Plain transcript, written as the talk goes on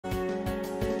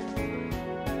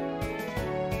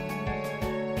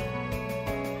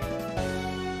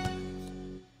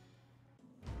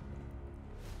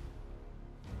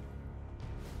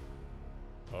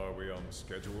we on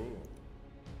schedule?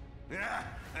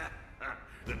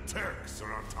 The Turks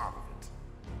are on top of it.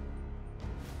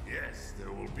 Yes,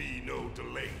 there will be no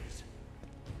delays.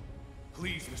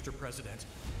 Please, Mr. President,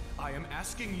 I am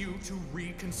asking you to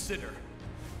reconsider.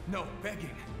 No,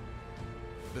 begging.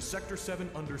 The Sector 7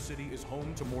 Undercity is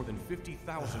home to more than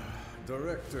 50,000...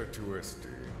 Director Twisty.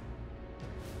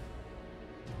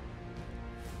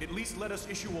 At least let us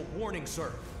issue a warning,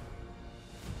 sir.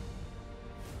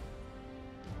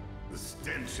 The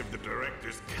stench of the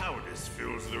Director's cowardice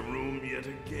fills the room yet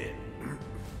again.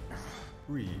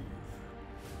 Breathe.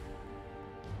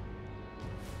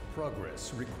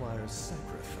 Progress requires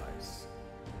sacrifice.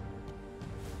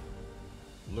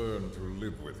 Learn to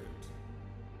live with it.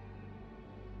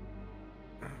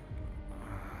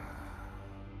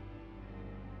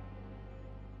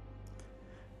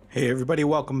 Hey everybody,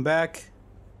 welcome back.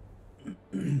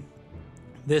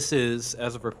 This is,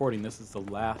 as of recording, this is the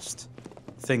last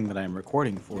thing that I'm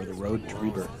recording for the Road to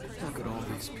Rebirth. Look at all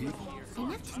these people.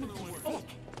 Enough to make you sick.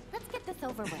 Let's get this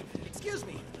over with. Excuse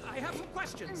me, I have some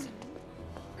questions.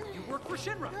 You work for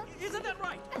Shinra, isn't that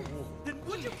right? Then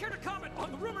would you care to comment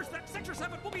on the rumors that Sector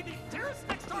 7 will be the terrorist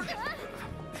next target?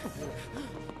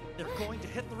 They're going to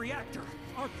hit the reactor,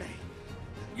 aren't they?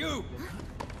 You!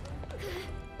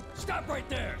 Stop right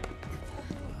there!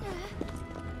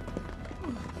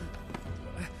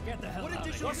 Get the hell out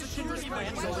of here.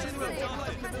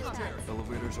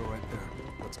 Elevators are right there.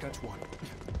 Let's catch one.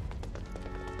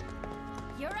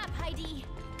 You're up, Heidi.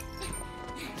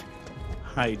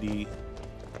 Heidi.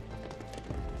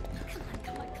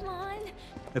 Come on.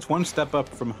 It's one step up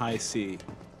from High C.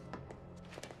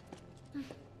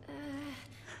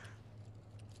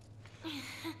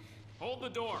 Hold the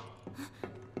door.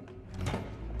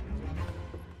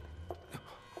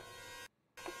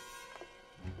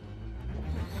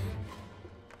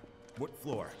 What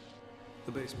floor?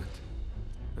 The basement.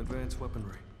 Advanced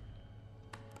weaponry.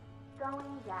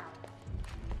 Going down.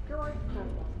 Doors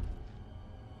closing.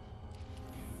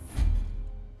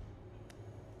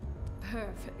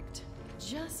 Perfect.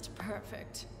 Just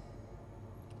perfect.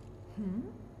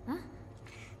 Huh?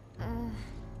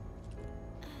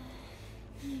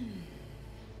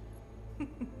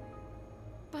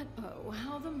 But oh,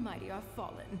 how the mighty are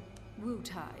fallen.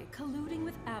 Wutai colluding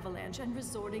with Avalanche and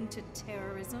resorting to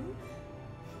terrorism?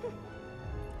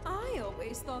 I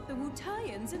always thought the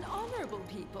Wutaians an honorable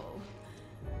people.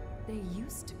 They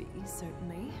used to be,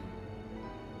 certainly.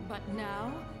 But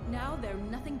now they're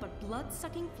nothing but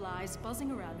blood-sucking flies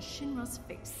buzzing around Shinra's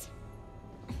face.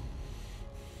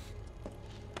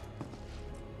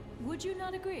 Would you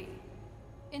not agree?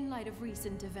 In light of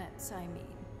recent events, I mean.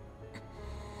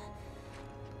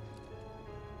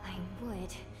 I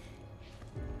would.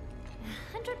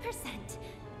 100%.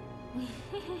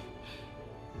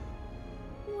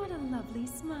 What a lovely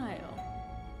smile.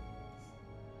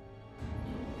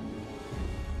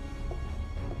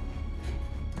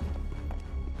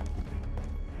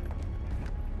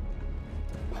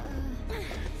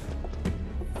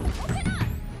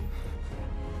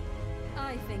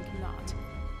 I think not.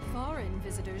 Foreign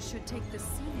visitors should take the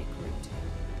scenic route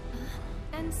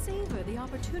and savor the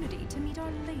opportunity to meet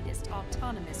our latest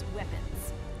autonomous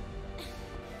weapons.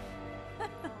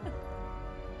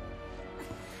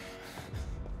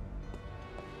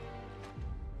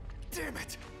 Damn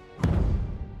it!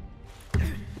 I'll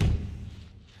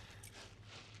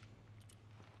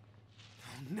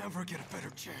never get a better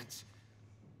chance.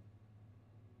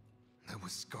 That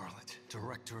was Scarlet,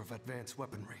 Director of Advanced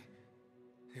Weaponry.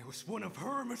 It was one of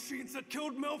her machines that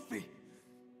killed Melfi!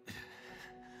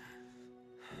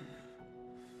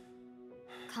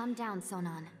 Calm down,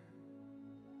 Sonon.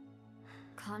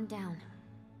 Calm down.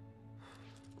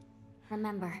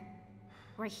 Remember,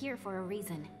 we're here for a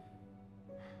reason.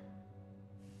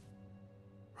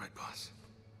 Right, boss.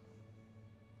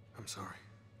 I'm sorry.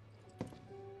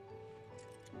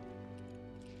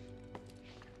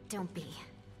 Don't be.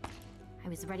 I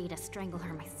was ready to strangle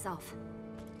her myself.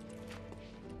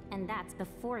 And that's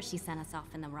before she sent us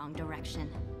off in the wrong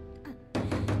direction.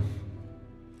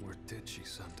 Where did she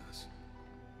send us?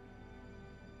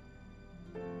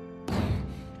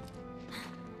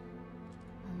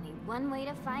 Only one way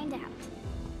to find out.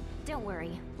 Don't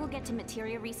worry, we'll get to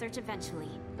materia research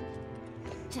eventually.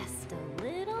 Just a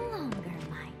little longer,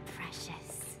 my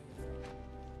precious.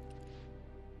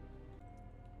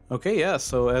 Okay, yeah,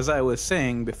 so as I was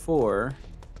saying before,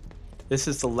 this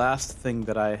is the last thing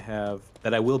that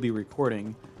I will be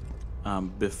recording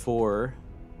before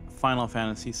Final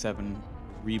Fantasy VII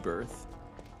Rebirth.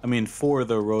 I mean, for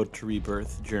the Road to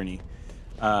Rebirth journey.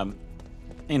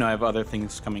 You know, I have other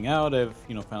things coming out. I have,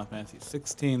 Final Fantasy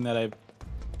 16 that I've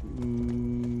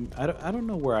I don't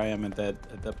know where I am at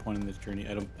that point in this journey.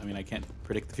 I mean I can't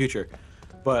predict the future,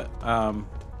 but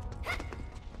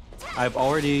I've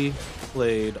already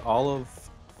played all of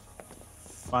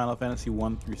Final Fantasy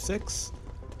 1 through 6,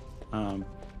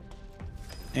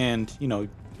 and you know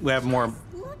we have more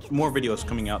videos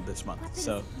coming out this month,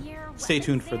 so stay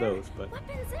tuned for those. But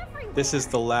this is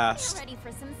the last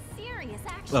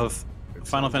of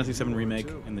Final Fantasy VII Remake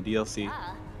and the DLC.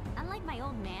 Unlike my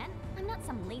old man, I'm not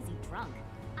some lazy drunk.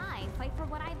 I fight for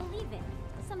what I believe in,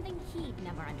 something he'd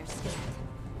never understand.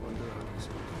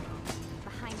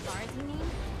 Behind bars, you mean?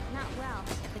 Not well,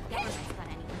 if the government's got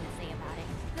anything to say about it.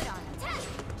 Good on him.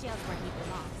 Jail's where he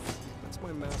belongs. That's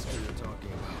my master you're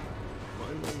talking about.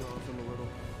 Mind laying off him a little?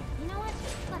 You know what?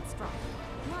 Let's drop.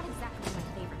 Not exactly my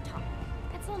favorite topic.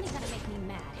 It's only gonna make me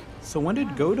mad. So when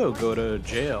did Godo go to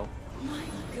jail? My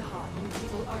God, you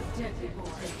people are deadly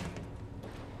boring.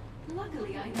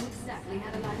 Luckily, I know exactly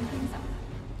how to line things up.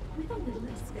 With a little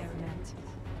experiment.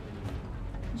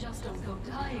 Just don't go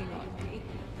dying on me.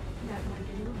 That might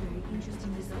yield very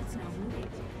interesting results now, won't it?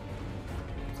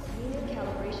 Unit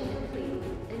calibration complete.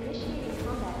 Initiating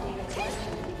combat data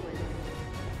collection sequence.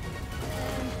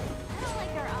 I don't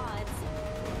like our odds.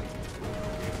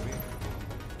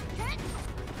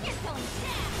 You're going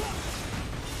down!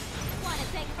 Wanna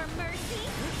beg for mercy?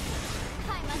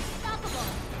 I'm unstoppable!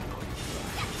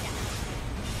 Gotcha!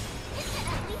 You should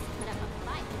at least put up a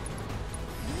fight.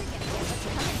 You're gonna get what's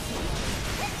coming to you.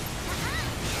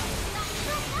 Not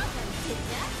so welcome, did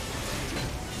ya?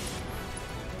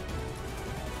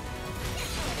 Get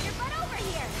your butt over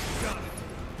here!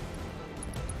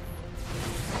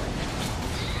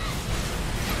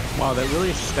 Wow, that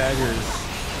really staggers.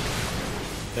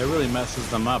 That really messes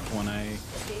them up when I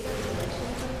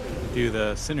do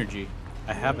the synergy.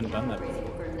 I haven't done that before.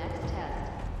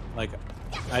 Like,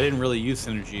 I didn't really use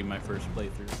synergy in my first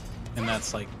playthrough, and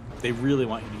that's like they really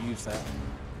want you to use that.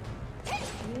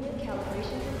 Unit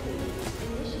calibration complete.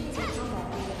 Initiating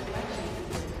combat data collection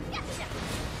sequence. Gotcha!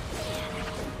 Man, I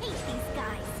hate these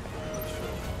guys.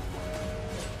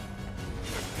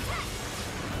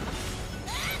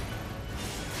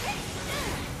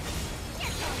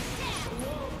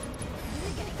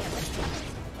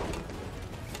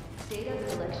 Data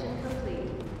collection complete.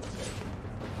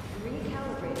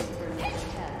 Recalibrating for next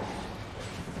test.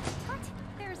 What?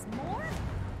 There's more?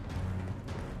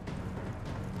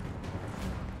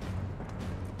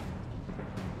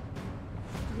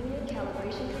 Unit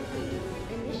calibration complete.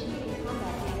 Initiating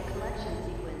combat data collection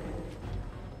sequence.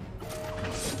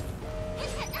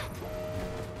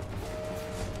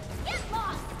 Get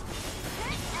lost! At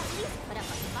least put up a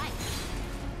fight.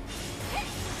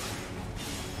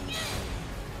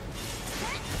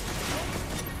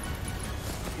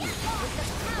 Get lost with the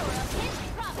power of his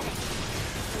providence.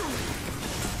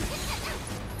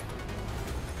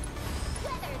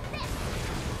 Weather this!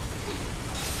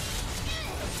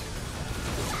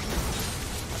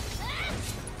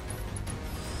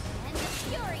 And the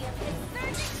fury of his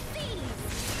surging seas!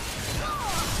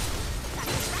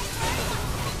 That's right where I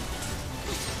want that!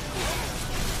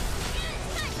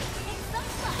 Time to kick some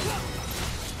butt!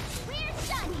 We're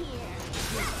done here!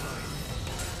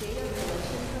 Data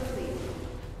collection complete.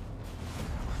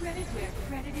 Credit where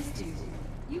credit is due.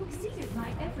 You exceeded my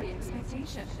every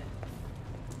expectation.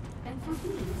 And for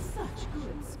being such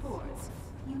good sports,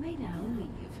 you may now leave.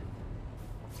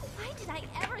 Why did I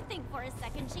ever think for a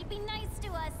second she'd be nice to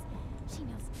us? She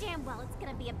knows damn well it's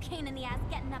gonna be a pain in the ass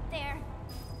getting up there.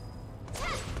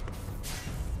 Well,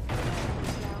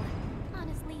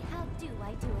 honestly, how do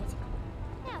I do it?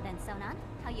 Now then, Sonon,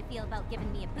 how you feel about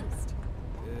giving me a boost?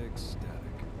 Ecstatic.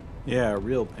 Yeah,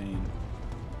 real pain.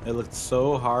 It looked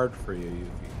so hard for you, Yuki.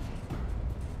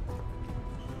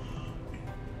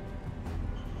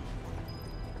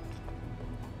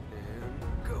 And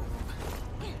go.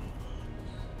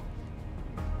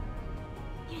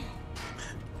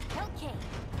 Okay,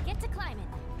 get to climbing.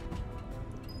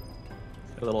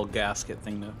 A little gasket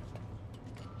thing to,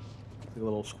 a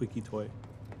little squeaky toy.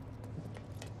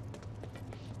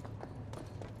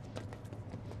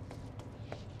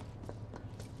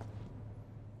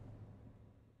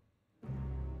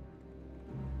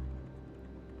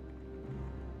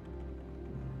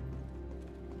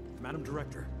 Madam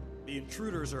Director, the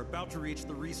intruders are about to reach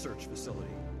the research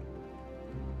facility.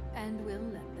 And we'll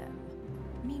let them.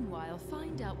 Meanwhile,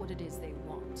 find out what it is they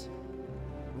want.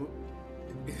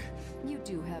 You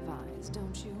do have eyes,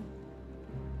 don't you?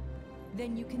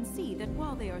 Then you can see that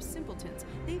while they are simpletons,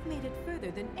 they've made it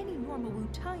further than any normal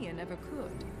Wutaian ever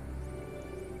could.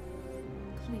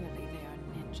 Clearly they are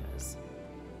ninjas.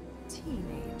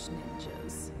 Teenage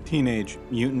ninjas. Teenage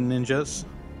mutant ninjas.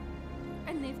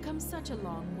 We've come such a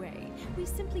long way. We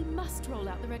simply must roll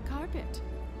out the red carpet.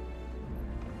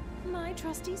 My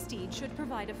trusty steed should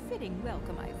provide a fitting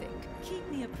welcome, I think. Keep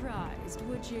me apprised,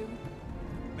 would you?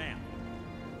 Ma'am,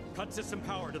 cut system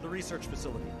power to the research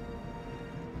facility.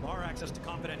 Bar access to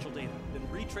confidential data, then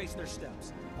retrace their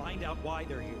steps. Find out why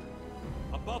they're here.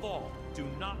 Above all, do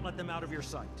not let them out of your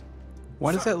sight.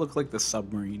 Why does that look like the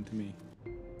submarine to me?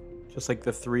 Just like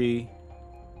the three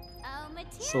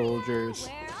soldiers.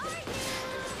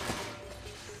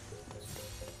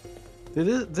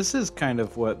 This is kind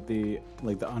of what the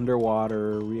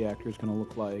underwater reactor is going to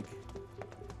look like.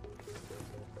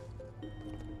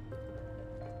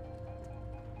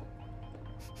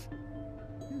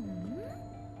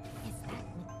 Is that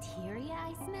materia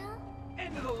I smell?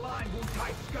 End of the line,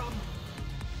 Wu-Tai scum!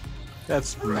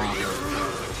 That's not.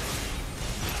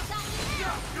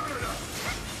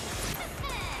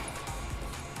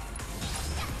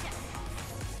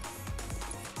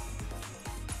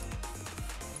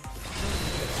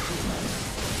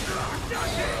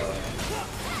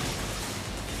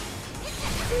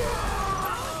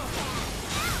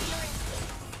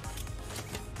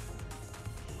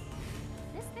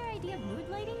 Is this their idea of mood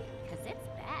lighting? Because it's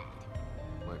bad.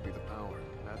 Might be the power.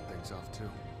 That thing's off too.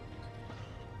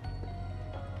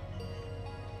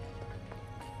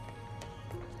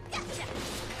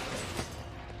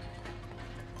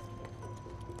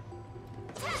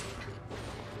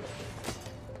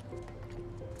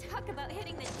 Talk about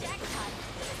hitting the jackpot.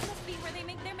 This must be where they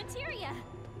make their materia.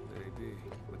 Maybe,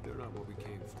 but they're not what we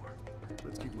came for.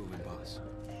 Let's keep moving, boss.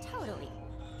 Totally.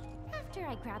 After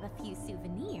I grab a few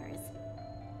souvenirs.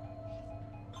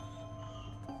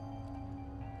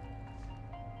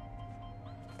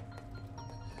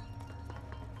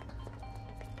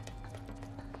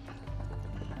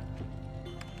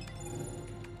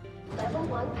 Level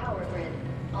 1 power grid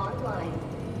online.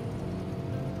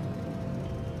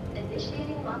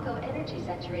 Initiating Mako energy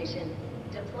saturation.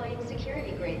 Deploying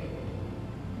security grid.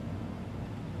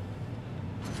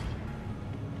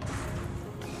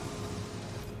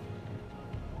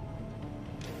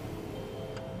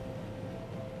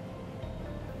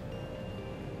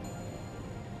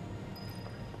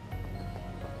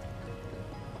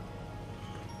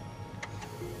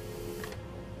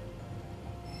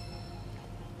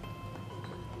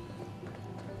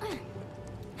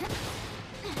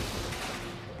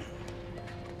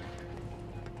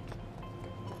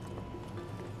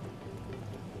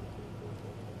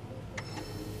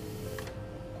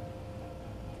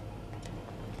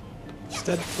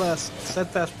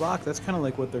 Steadfast block. That's kind of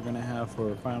like what they're gonna have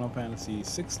for Final Fantasy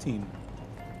 16.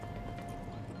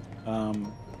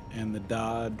 And the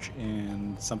dodge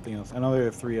and something else. I know there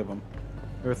are 3 of them.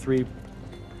 There are 3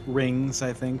 rings,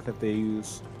 I think, that they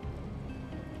use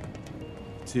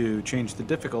to change the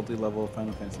difficulty level of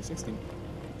Final Fantasy 16.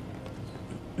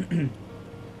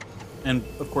 And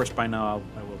of course, by now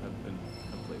I will have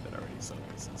played that already. So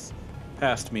this is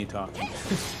past me talking.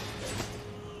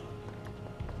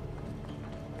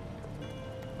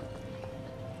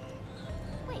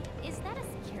 Wait, is that a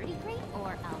security grate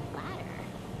or a ladder?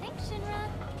 Thanks, Shinra.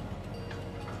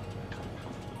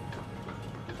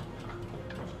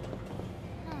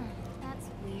 That's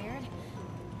weird.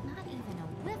 Not even a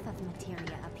whiff of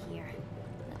materia up here.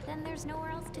 But then there's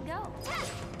nowhere else to go.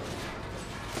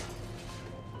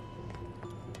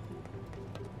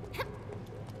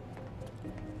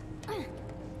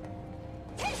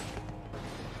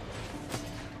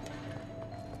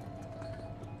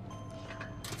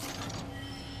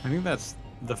 I think that's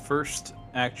the first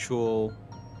actual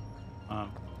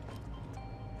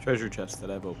treasure chest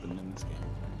that I've opened in this game.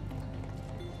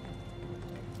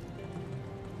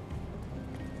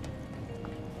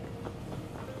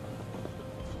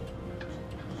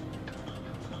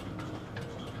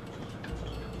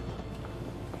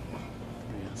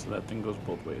 Yeah, so that thing goes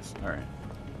both ways. All right.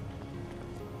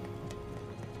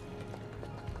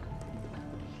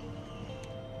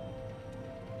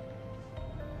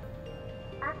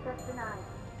 Access denied.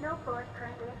 No floors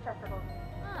currently accessible.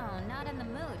 Oh, not in the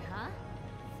mood, huh?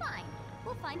 Fine.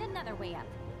 We'll find another way up.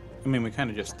 I mean, we kind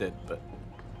of just did, but...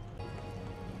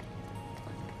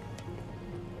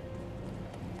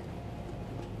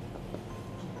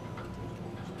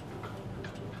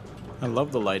 I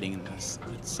love the lighting in this.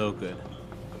 It's so good.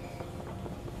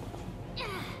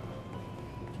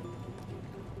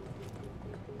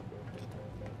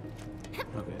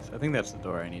 Okay, so I think that's the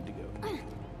door I need to go.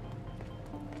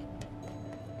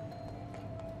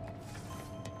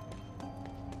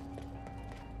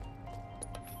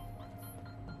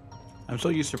 I'm so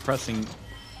used to pressing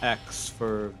X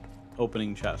for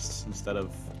opening chests instead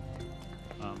of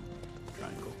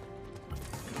triangle.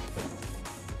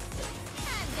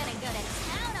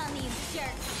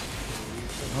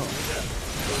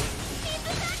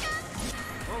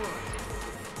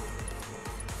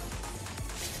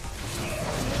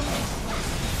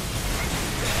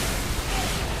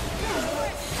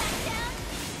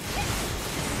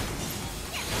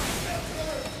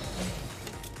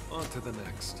 On to the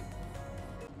next.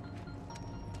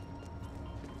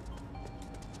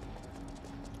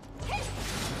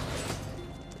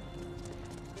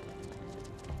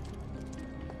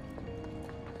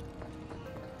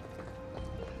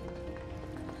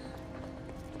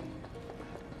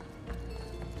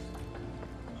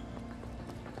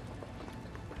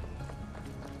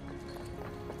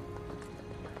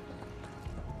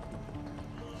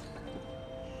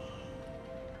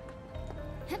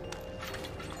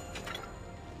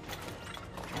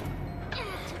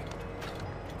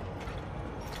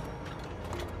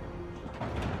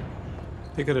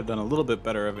 They could have done a little bit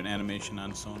better of an animation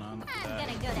on Sonon. I'm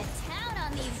gonna go to town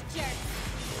on these jerks.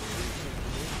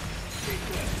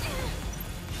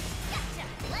 Gotcha.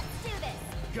 Let's do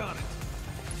this. Got it.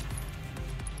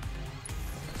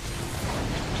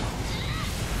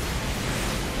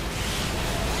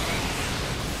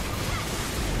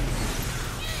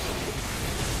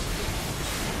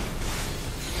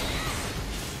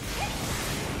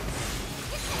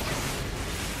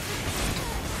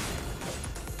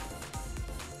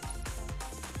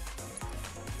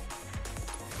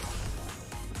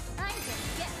 I'm just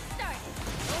getting started.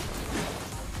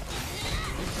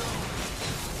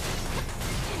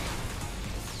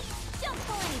 Don't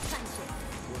pull any punches.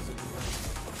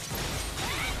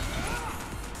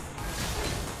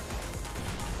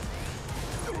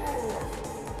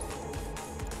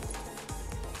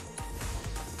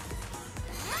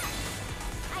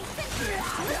 I sent you a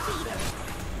beater.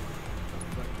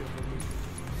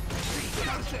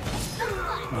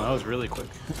 Oh, that was really quick.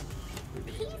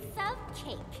 Piece of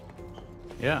cake.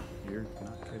 Yeah, you're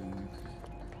not kidding.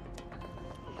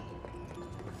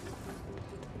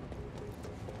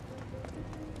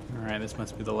 Alright, this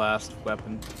must be the last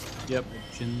weapon. Yep,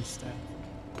 Jin staff.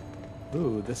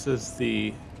 Ooh, this is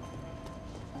the...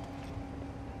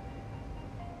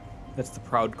 That's the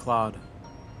Proud Cloud.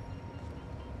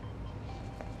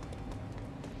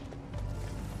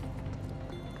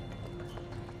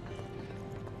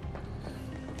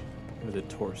 Or the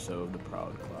torso of the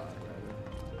Proud Cloud,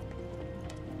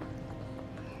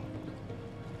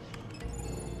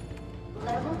 rather.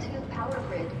 Level 2 power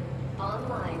grid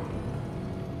online.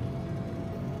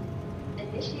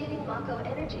 Initiating Mako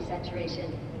energy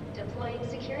saturation. Deploying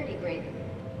security grid.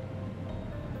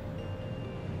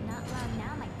 Not long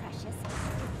now, my precious.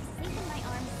 Sleep in my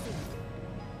arms soon.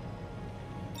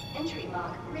 Entry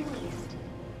lock released.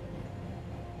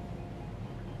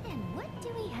 And what do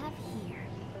we have here?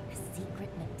 A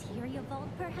secret materia vault,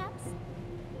 perhaps?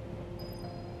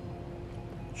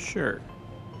 Sure.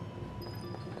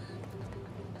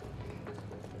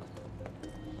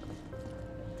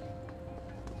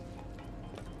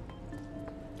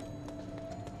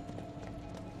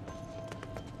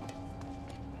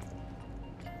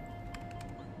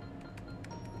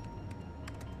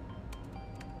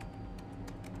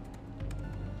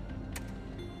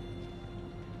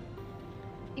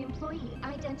 Employee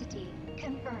identity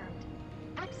confirmed.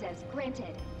 Access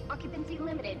granted. Occupancy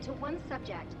limited to 1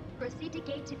 subject. Proceed to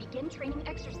gate to begin training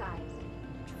exercise.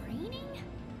 Training?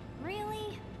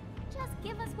 Really? Just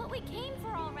give us what we came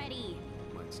for already.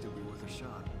 Might still be worth a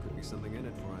shot. Could be something in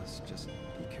it for us. Just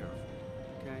be careful,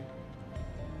 okay?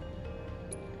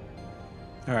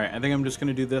 Alright, I think I'm just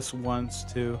gonna do this once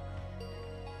too.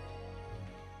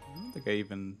 I don't think I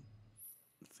even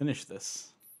finished this.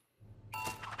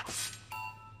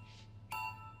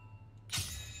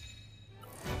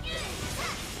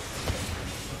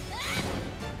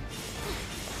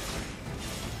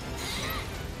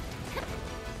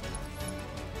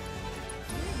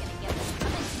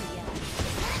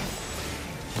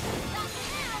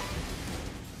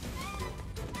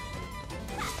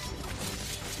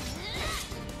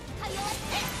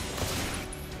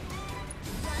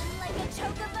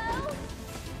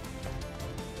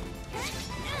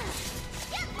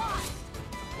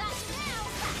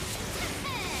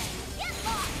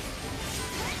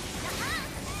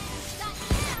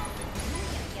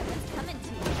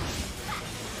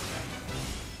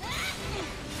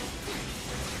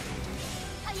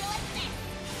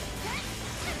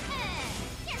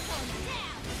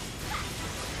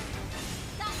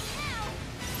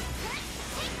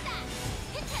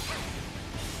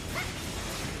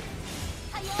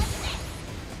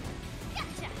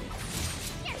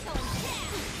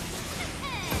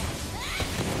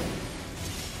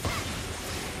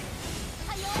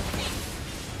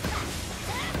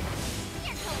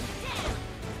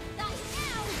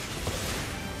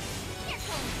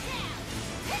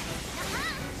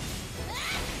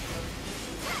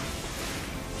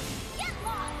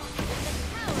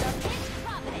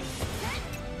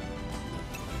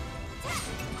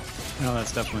 No,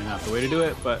 that's definitely not the way to do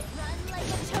it, but Run like a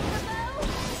chocobo.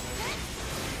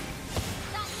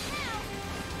 Got you now.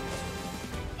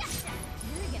 Gotcha.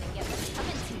 You're gonna get what's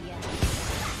coming to you.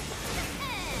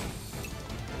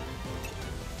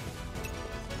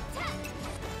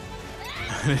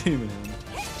 I didn't even.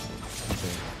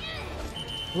 Okay.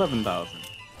 11,000.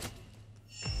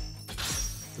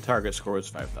 The target score is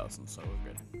 5,000, so we're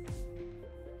good.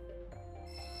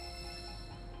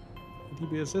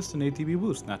 ATB assist and ATB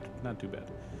boost, not too bad.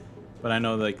 But I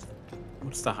know, like,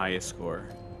 what's the highest score?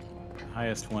 The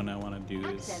highest one I want to do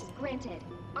is. Access granted.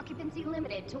 Occupancy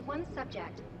limited to one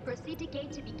subject. Proceed to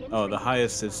gate to begin. Oh, the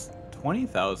highest is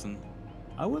 20,000.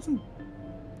 I wasn't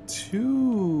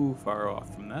too far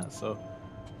off from that, so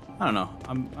I don't know.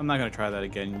 I'm not gonna try that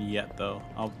again yet, though.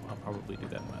 I'll probably do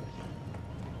that another time.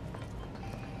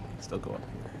 Still go up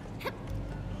here.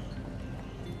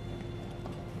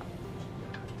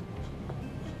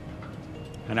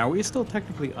 And are we still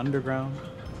technically underground?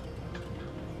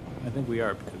 I think we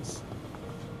are because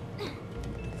we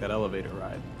took that elevator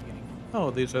ride at the beginning.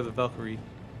 Oh, these are the Valkyrie.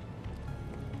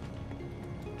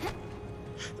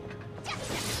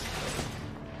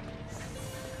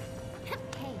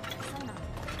 Hey, Sona.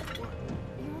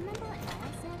 You remember what Nala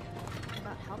said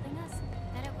about helping us?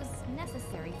 That it was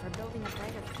necessary for building a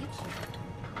brighter future.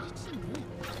 What did she mean?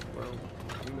 Well,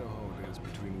 you know how it is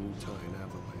between Wu-Tai and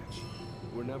Avalanche.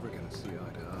 We're never gonna see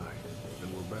eye to eye,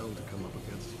 and we're bound to come up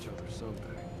against each other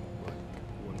someday. But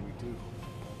when we do,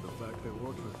 the fact they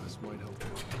worked with us might help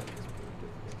us our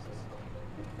differences.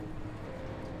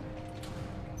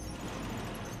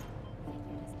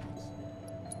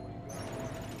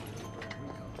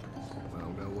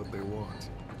 Found out what they want.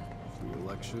 Free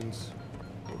elections,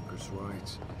 workers'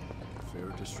 rights, fair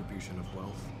distribution of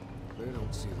wealth. They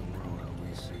don't see the world how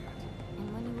we see it. And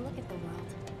when you look at the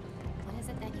world, what is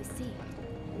it that you see?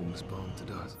 Homes bombed to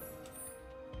dust.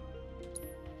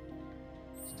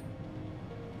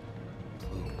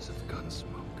 Plumes of gun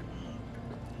smoke.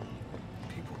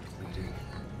 People bleeding.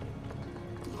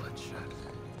 Bloodshed.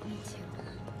 Me too.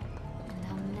 And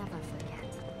I'll never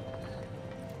forget.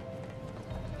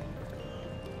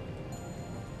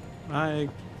 I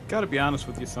gotta be honest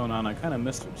with you, Sonan. I kind of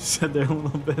missed what you said there a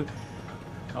little bit.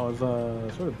 I was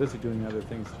sort of busy doing other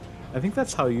things. I think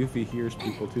that's how Yuffie hears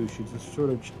people too. She just sort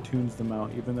of tunes them out,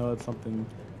 even though it's something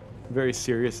very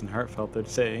serious and heartfelt they're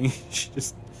saying. She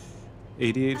just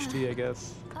ADHD, I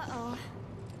guess. Uh-oh.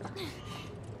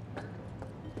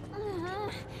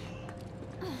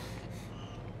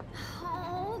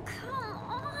 Oh, come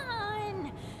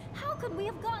on! How could we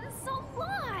have gotten so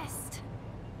lost?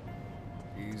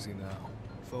 Easy now.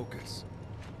 Focus.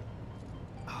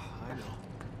 Ah, I know.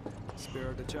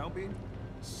 Spare the Chow Bean?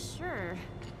 Sure.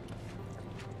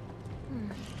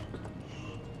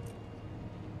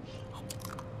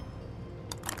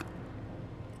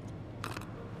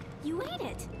 You ate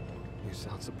it! You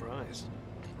sound surprised.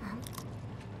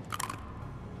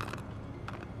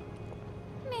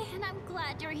 Man, I'm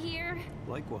glad you're here.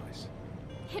 Likewise.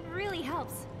 It really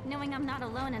helps, knowing I'm not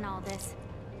alone in all this.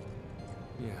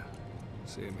 Yeah,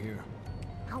 same here.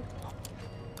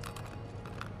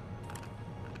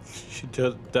 She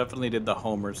definitely did the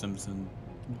Homer Simpson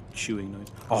chewing noise.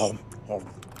 Oh. Uh-huh.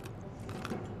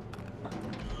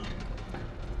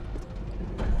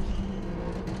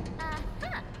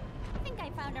 I think I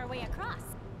found our way across.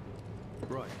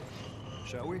 Right.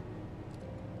 Shall we?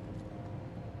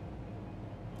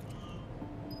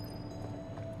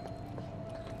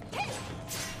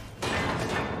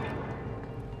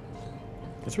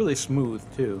 It's really smooth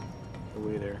too, the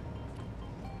way they're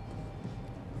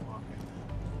walking.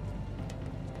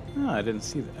 Oh, I didn't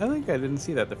see that. I think I didn't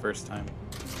see that the first time.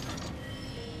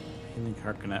 Healing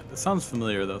Harkonnen. It sounds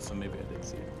familiar though, so maybe I did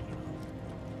see it.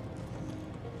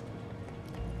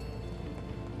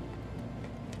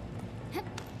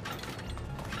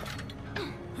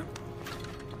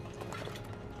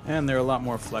 And they're a lot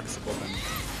more flexible than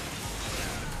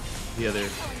the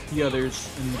others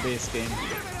in the base game.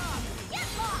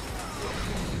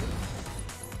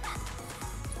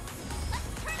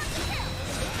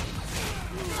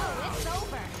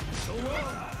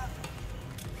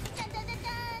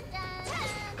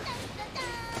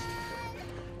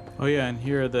 Oh yeah, and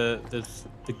here are there's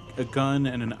a gun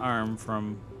and an arm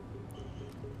from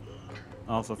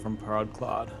Proud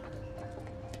Claude.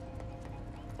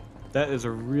 That is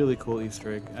a really cool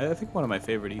Easter egg. I think one of my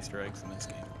favorite Easter eggs in this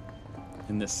game.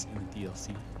 In the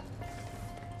DLC.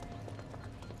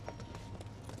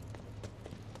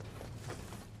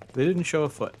 They didn't show a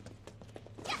foot.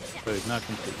 So it's not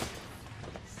complete.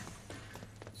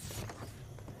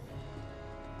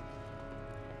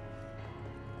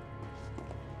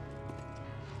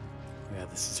 Yeah,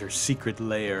 this is her secret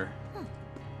lair.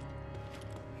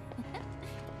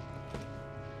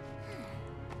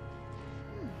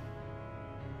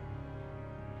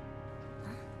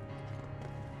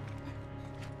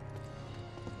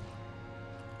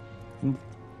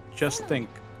 Just think,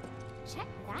 Check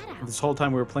that out. this whole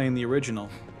time we were playing the original,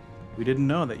 we didn't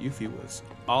know that Yuffie was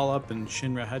all up in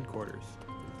Shinra headquarters.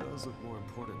 It does look more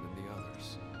important than the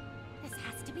others. This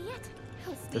has to be it.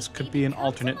 Oh, This sweet could baby, be an come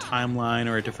alternate along. timeline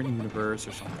or a different universe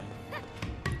or something.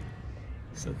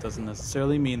 So it doesn't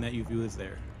necessarily mean that Yuffie was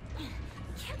there.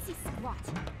 Can't see squat.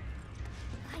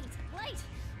 Light.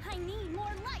 I need more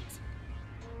light.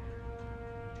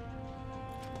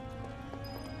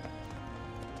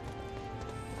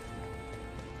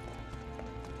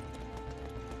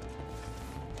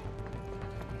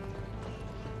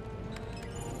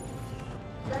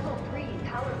 Level 3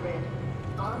 power grid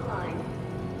online.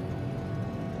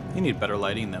 You need better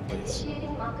lighting in that place.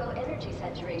 Initiating Mako energy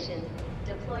saturation.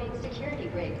 Deploying security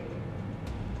rig.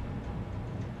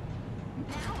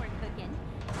 Now we're cooking.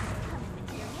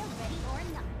 Material ready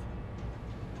or not.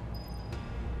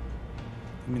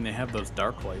 I mean, they have those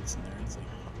dark lights in there. It's like...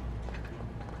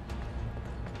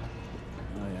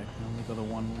 Oh yeah, I can only go to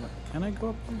one. Can I go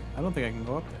up there? I don't think I can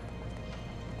go up there.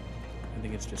 I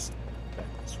think it's just back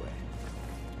this way.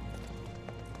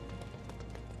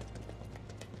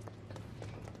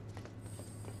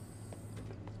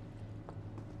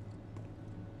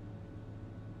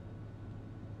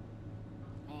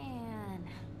 Man,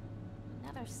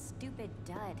 another stupid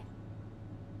dud.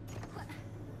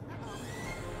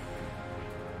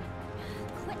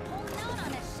 Quit holding out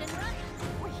on us, Shinra.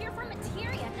 We're here for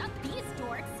materia, not these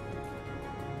dorks.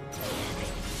 Man, I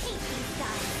hate these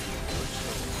guys.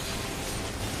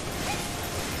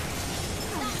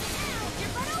 Stop it now!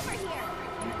 You're right over here!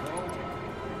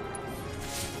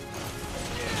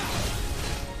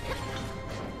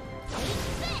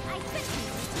 I took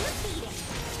you. You're beating.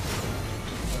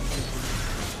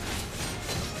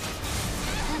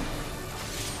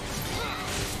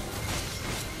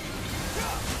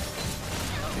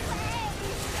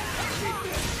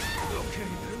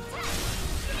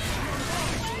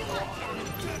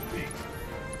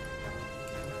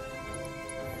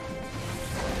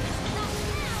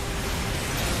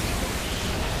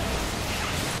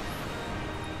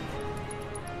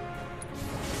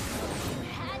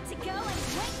 Had to go and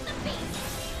wake the beast.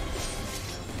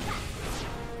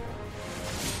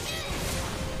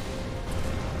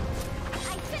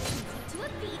 I took you to a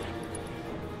beating.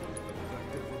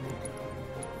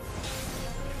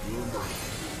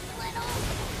 Little.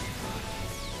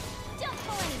 Don't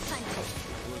pull any punches.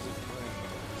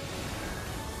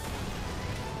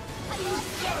 I love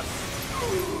this.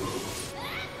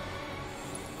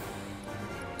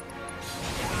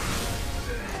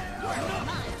 You're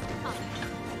mine.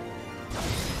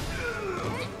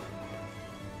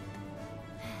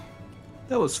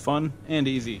 That was fun and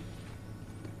easy.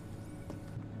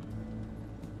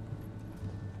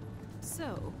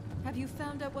 So, have you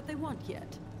found out what they want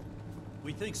yet?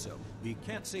 We think so. We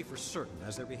can't say for certain,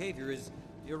 as their behavior is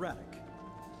erratic.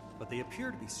 But they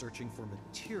appear to be searching for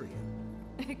materia.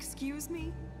 Excuse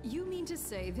me? You mean to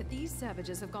say that these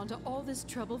savages have gone to all this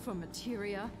trouble for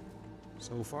materia?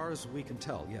 So far as we can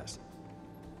tell, yes.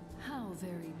 How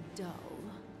very dull.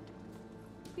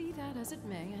 Be that as it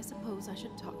may, I suppose I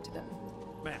should talk to them.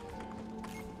 Ma'am.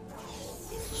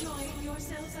 Enjoying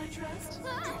yourselves, I trust?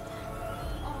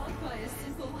 Awed by a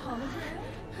simple hologram?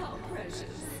 How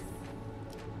precious.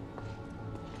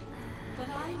 But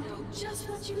I know just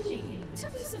what you need to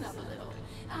loosen up a little.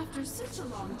 After such a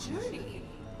long journey,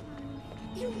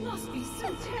 you must be so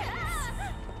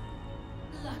tense.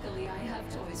 Luckily, I have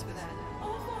toys for that.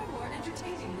 All far more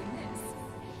entertaining than this.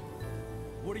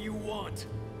 What do you want?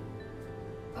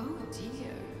 Oh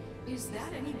dear. Is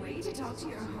that any way to talk to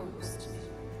your host?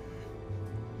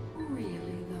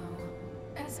 Really, though.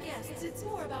 As guests, it's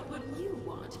more about what you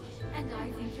want, and I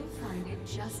think you'll find it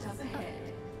just up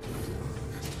ahead.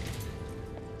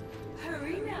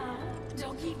 Hurry now.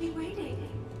 Don't keep me waiting.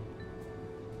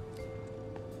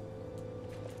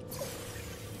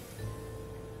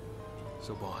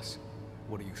 So, boss,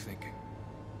 what are you thinking?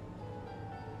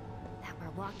 That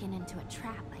we're walking into a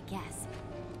trap, I guess.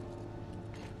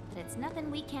 But it's nothing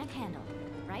we can't handle,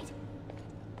 right?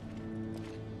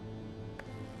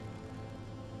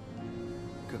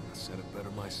 Couldn't have said it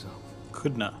better myself.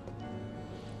 Couldna.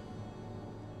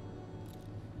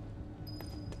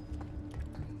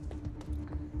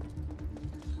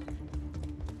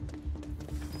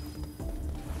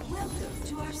 Welcome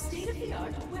to our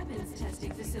state-of-the-art weapons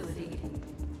testing facility.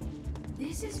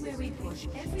 This is where we push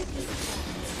every piece of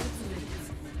weapons to its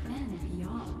limits and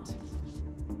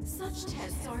Such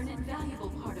tests are an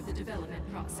invaluable part of the development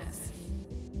process.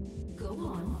 Go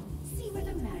on, see where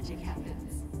the magic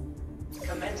happens.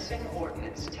 Commencing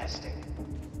ordnance testing.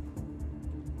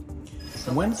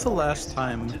 When's the last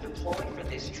time to deploy for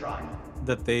this trial?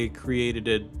 that they created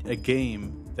a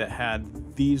game that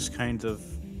had these kinds of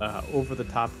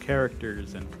over-the-top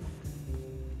characters? And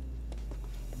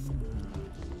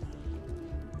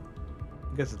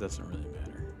I guess it doesn't really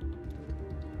matter.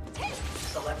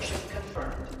 Selection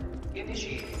confirmed.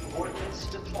 Initiating ordnance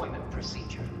deployment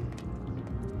procedure.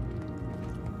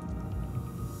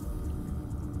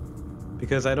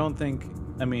 Because I don't think,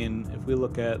 I mean, if we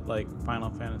look at like Final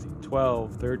Fantasy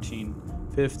 12, 13,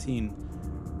 15,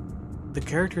 the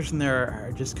characters in there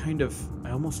are just kind of,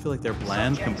 I almost feel like they're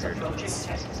bland compared to this.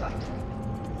 Test site.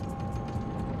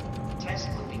 Test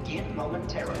will begin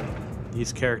momentarily.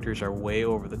 These characters are way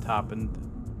over the top, and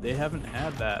they haven't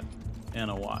had that in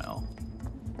a while.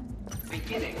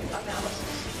 Beginning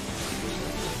analysis.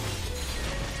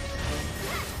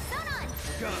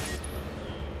 Got it.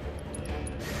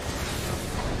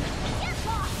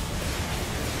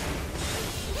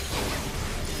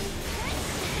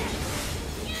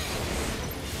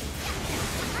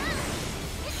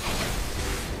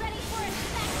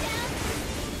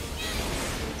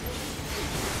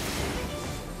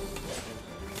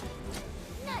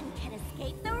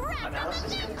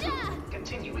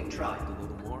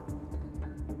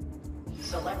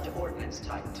 Select ordnance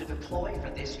type to deploy for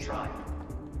this trial.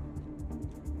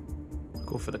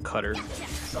 Go for the cutter.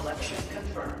 Selection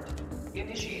confirmed.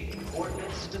 Initiating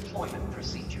ordnance deployment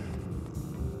procedure.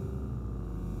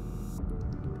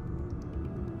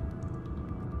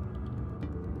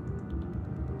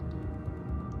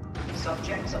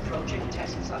 Subjects approaching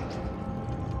test site.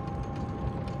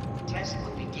 Test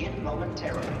will begin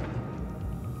momentarily.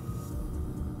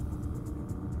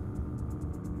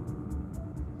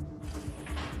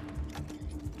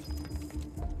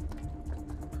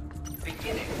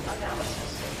 Beginning analysis.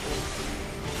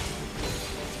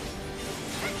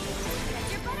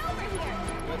 Get your butt over here!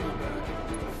 You're mine.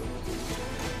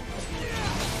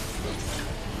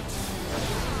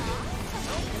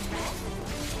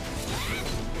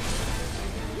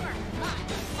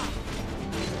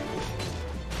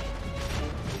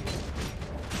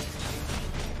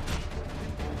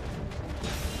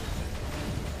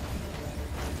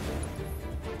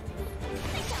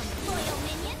 They sound loyal,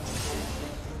 minion.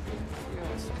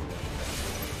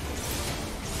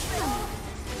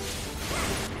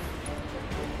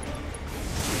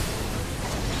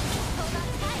 Hold on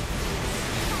tight. I'm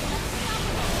unstoppable. Now you're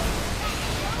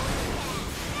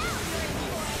in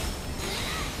for it.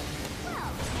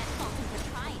 Well, can't fault him for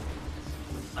trying.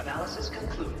 Analysis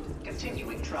concluded.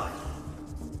 Continuing trial.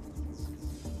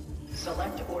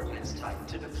 Select ordnance type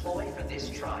to deploy for this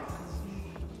trial.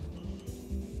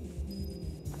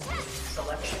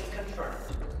 Selection confirmed.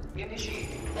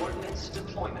 Initiating ordnance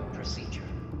deployment procedure.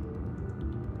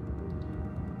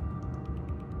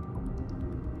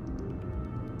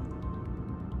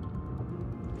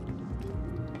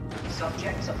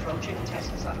 Subjects approaching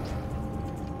test site.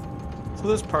 So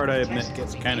this part, I admit,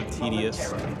 gets kind of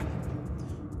tedious.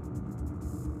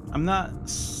 I'm not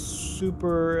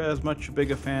super as much a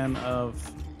big a fan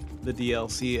of the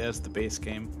DLC as the base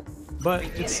game, but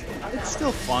it's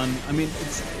still fun. I mean,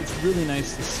 it's really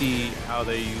nice to see how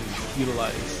they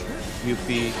utilize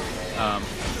Yuffie,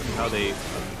 how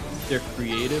they're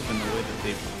creative in the way that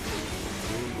they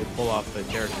pull off the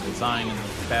character design and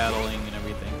the battling and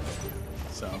everything.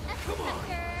 So. Got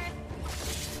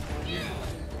you now.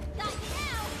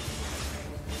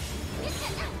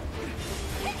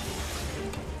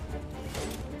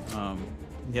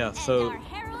 Yeah, so And our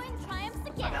heroine triumphs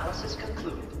again. Analysis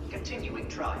concluded. Continuing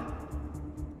trial.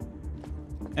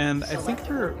 and I think Select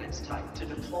her ordnance type to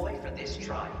deploy for this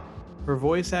trial.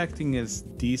 voice acting is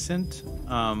decent.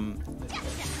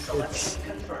 Selection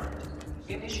confirmed.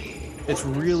 Initiating It's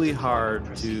ordnance really deployment hard to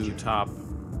procedure. top,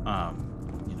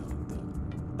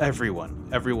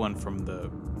 everyone from the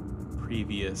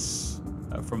previous,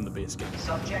 from the base game.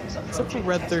 Subjects Except for approaching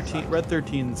Red test 13. site. Red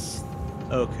 13's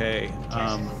okay.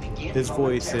 His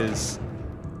voice is,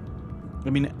 I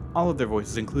mean, all of their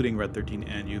voices, including Red 13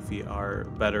 and Yuffie, are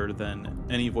better than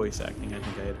any voice acting I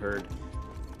think I had heard.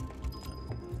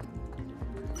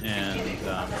 And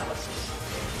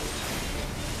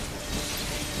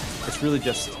it's really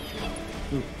just,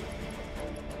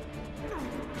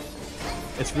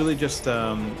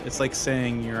 it's like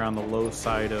saying you're on the low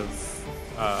side of,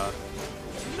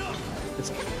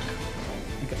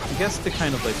 I guess to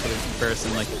kind of like put a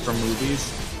comparison, like for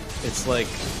movies, it's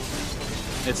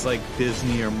like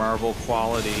Disney or Marvel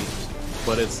quality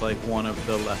but it's like one of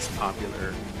the less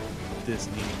popular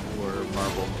Disney or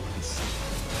Marvel movies.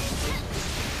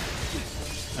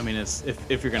 I mean, it's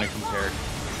if you're gonna compare,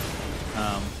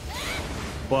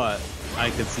 but I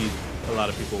could see a lot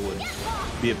of people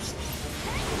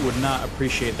would not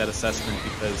appreciate that assessment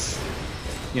because,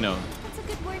 you know, That's a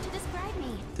good word to describe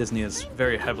me. Disney is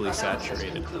very heavily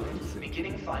saturated.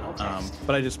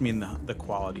 But I just mean the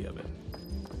quality of it.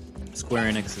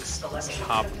 Square Enix is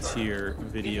top tier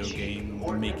video game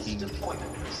making.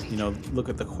 You know, look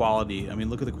at the quality. I mean,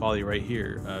 look at the quality right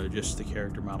here. Just the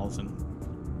character models and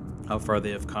how far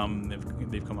they have come.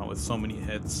 They've come out with so many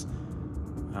hits,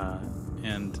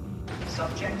 and I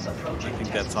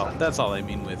think that's all I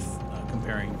mean with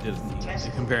comparing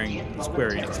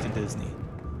Square Enix to Disney.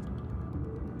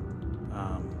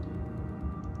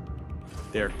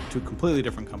 They're two completely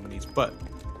different companies, but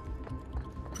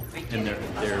and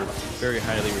they're very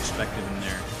highly respected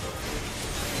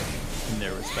in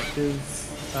their respective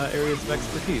areas of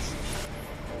expertise.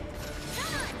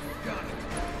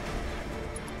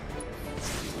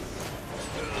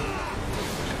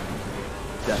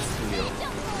 Death Wheel.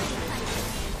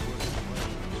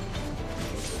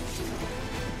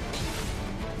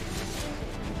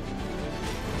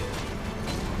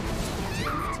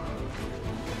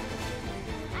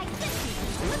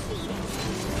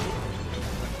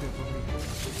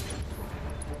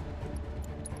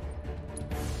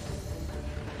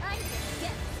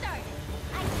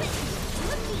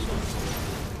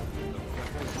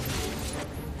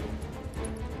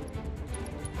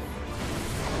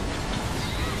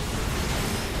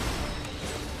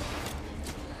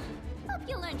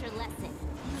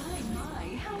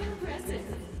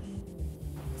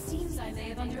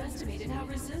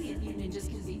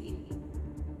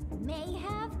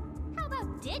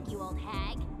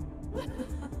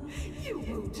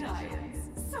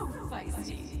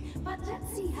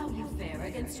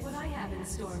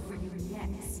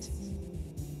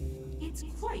 It's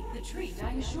quite the treat,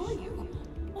 I assure you.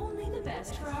 Only the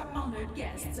best for our honored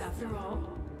guests, after all.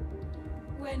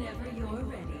 Whenever you're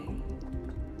ready.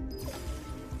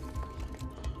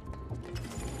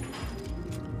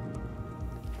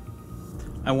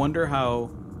 I wonder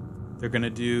how they're going to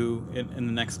do in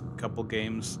the next couple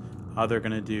games, how they're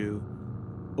going to do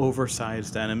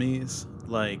oversized enemies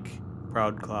like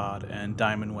Proud Claude and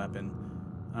Diamond Weapon.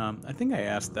 I think I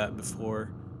asked that before,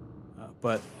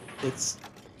 but it's...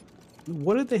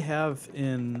 What did they have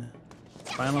in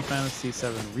Final Fantasy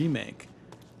VII Remake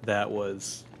that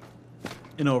was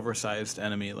an oversized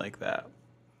enemy like that?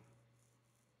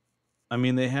 I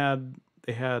mean, they had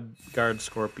Guard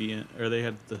Scorpion, or they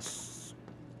had the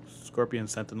Scorpion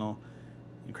Sentinel,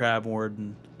 and Crab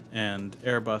Warden, and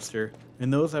Airbuster,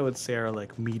 and those I would say are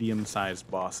like medium-sized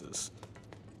bosses.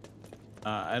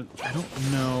 I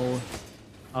don't know.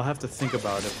 I'll have to think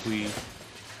about if we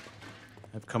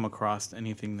have come across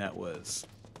anything that was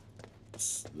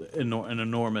an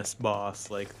enormous boss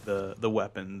like the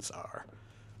weapons are.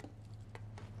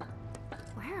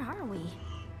 Where are we?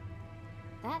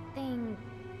 That thing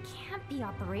can't be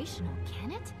operational,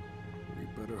 can it? We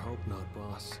better hope not,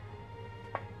 boss.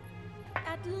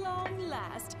 At long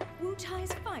last, Wu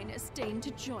Tai's finest deigned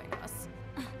to join us.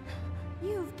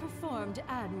 You've performed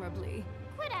admirably.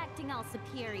 Quit acting all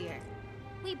superior.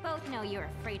 We both know you're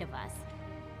afraid of us.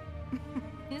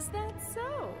 Is that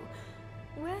so?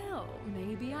 Well,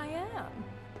 maybe I am.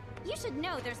 You should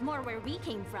know there's more where we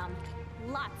came from.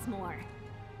 Lots more.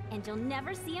 And you'll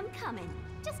never see them coming.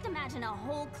 Just imagine a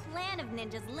whole clan of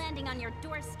ninjas landing on your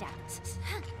doorstep.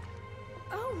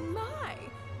 Oh my!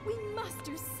 We must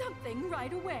do something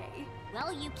right away.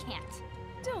 Well, you can't.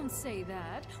 Don't say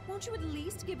that. Won't you at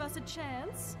least give us a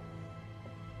chance?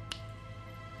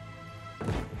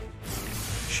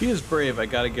 She is brave, I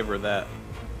gotta give her that.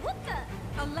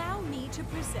 Allow me to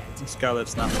present.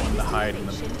 Scarlet's not one to hide in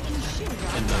the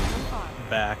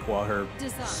back while her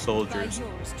soldiers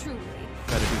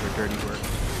try to do her dirty work.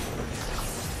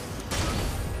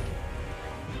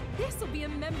 This will be a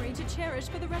memory to cherish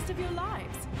for the rest of your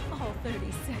lives. All 30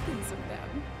 seconds of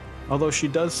them. Although she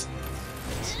does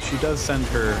send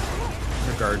her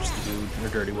guards to do her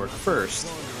dirty work first.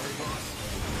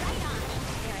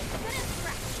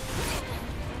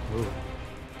 Ooh.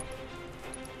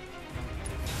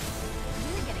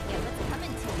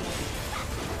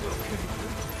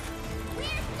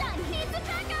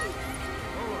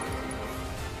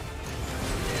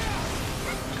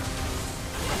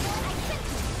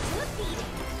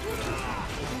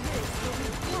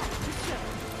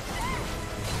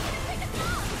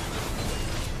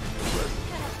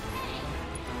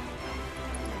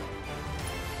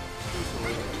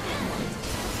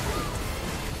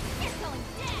 It's going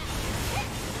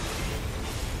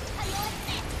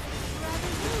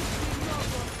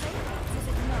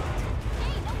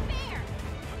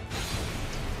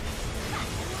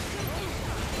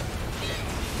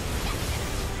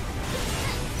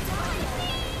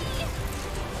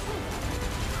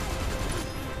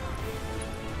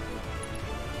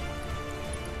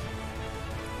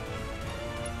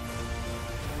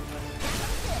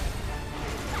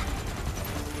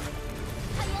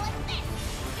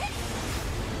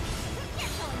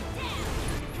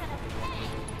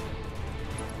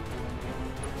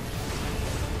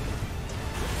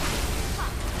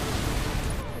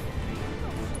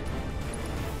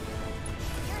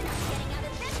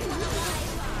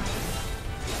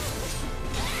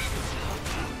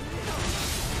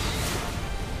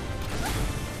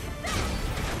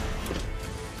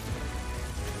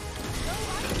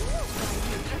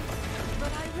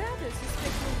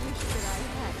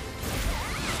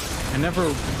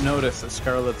never noticed that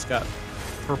Scarlet's got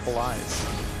purple eyes.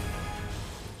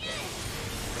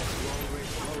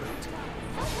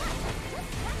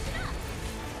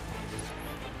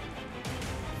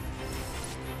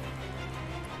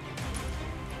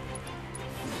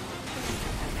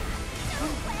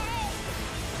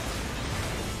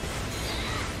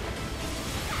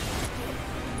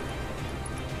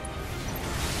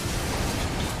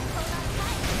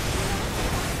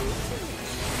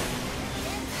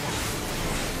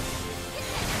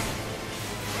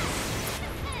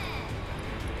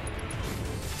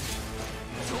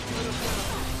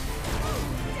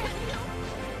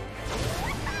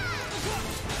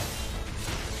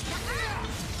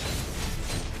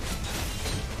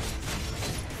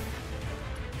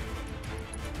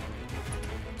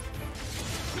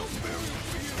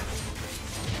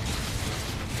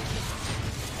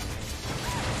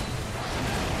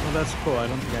 Oh, that's cool. I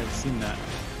don't think I've seen that.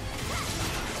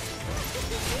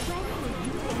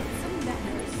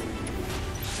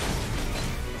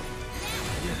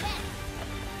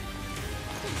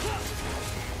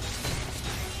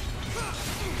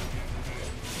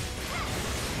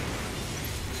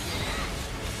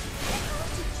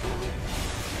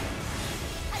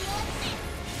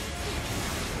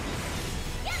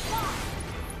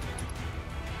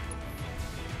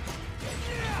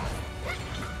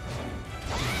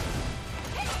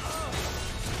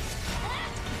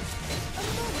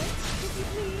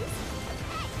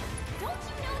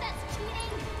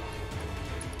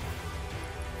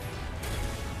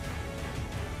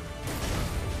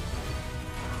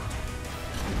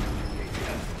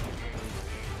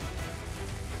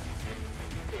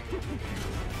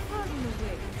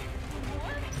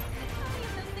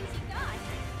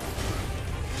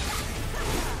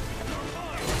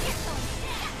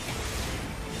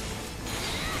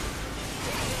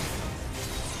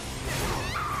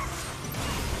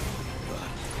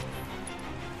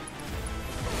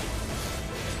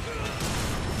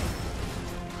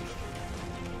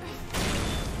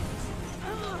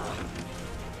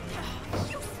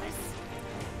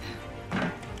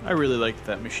 I really liked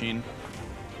that machine.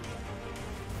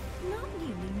 Not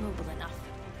nearly mobile enough.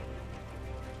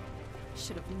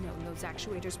 Should have known those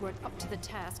actuators weren't up to the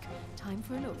task. Time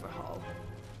for an overhaul.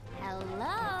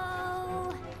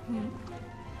 Hello?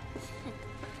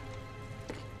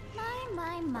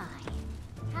 My.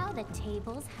 How the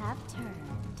tables have turned.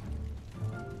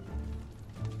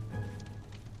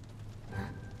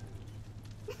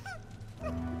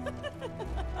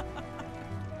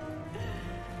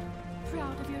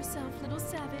 Proud of yourself, little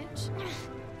savage?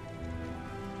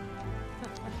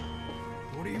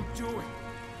 What are you doing?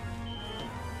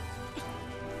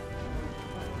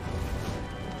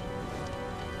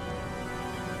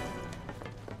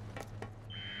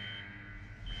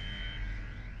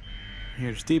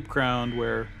 Here's Deep Ground,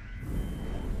 where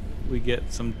we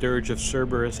get some Dirge of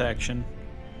Cerberus action,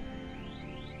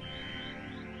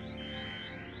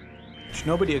 which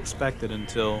nobody expected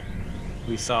until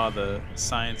we saw the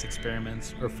science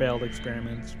experiments, or failed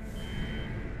experiments.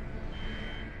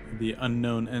 The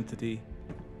unknown entity.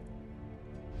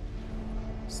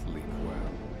 Sleep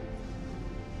well.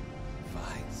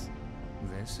 Vice,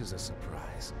 this is a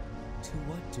surprise. To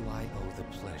what do I owe the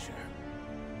pleasure?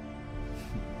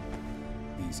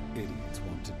 These idiots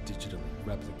want to digitally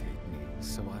replicate me,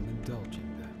 so I'm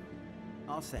indulging them.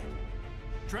 All set.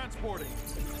 Transporting.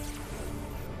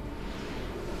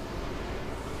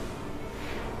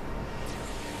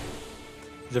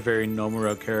 These are very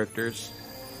Nomura characters.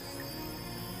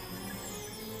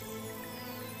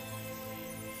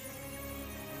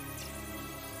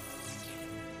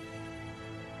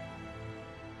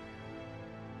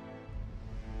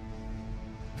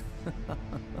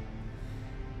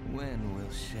 When will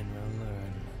Shinra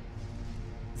learn?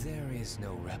 There is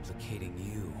no replicating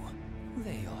you.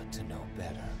 They ought to know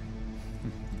better.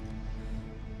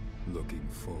 Looking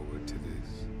forward to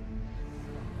this.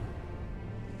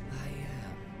 I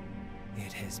am.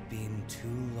 It has been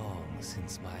too long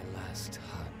since my last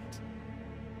hunt.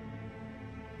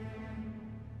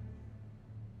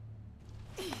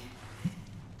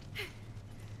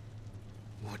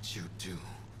 What'd you do?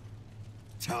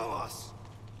 Tell us!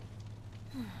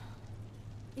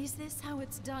 Is this how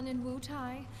it's done in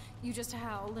Wutai? You just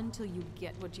howl until you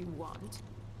get what you want?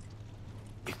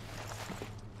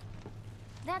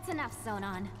 That's enough,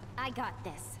 Sonon. I got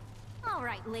this. All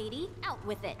right, lady, out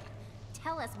with it.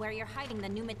 Tell us where you're hiding the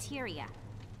new materia.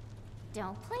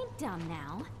 Don't play dumb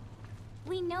now.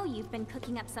 We know you've been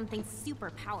cooking up something super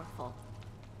powerful.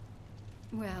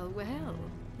 Well,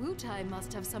 Wutai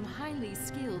must have some highly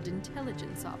skilled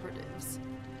intelligence operatives.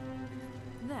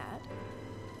 That,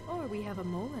 or we have a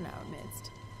mole in our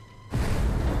midst.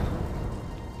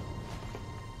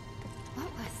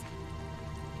 What was?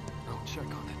 I'll check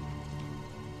on it.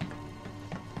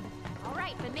 All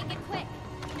right, but make it quick.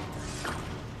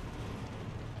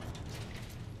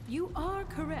 You are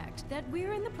correct that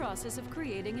we're in the process of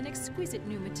creating an exquisite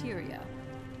new materia.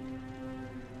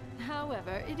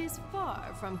 However, it is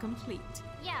far from complete.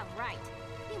 Yeah, right.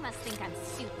 You must think I'm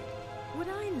stupid. Would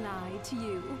I lie to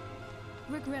you?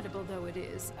 Regrettable though it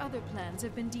is, other plans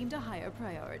have been deemed a higher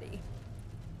priority.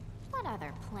 What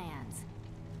other plans?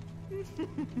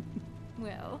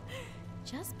 Well,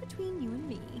 just between you and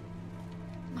me,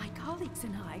 my colleagues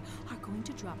and I are going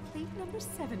to drop plate number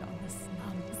 7 on the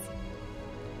slums.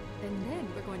 And then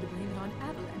we're going to blame it on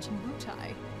Avalanche and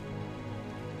Wutai.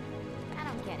 I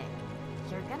don't get it.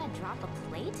 You're gonna drop a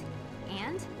plate?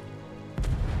 And?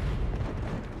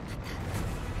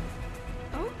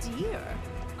 Oh dear.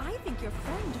 I think your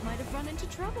friend might have run into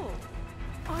trouble.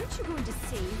 Aren't you going to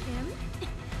save him?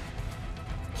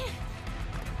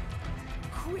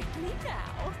 Quickly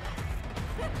now.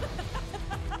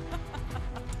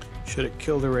 Should have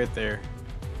killed her right there.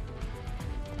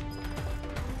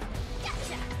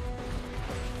 Gotcha.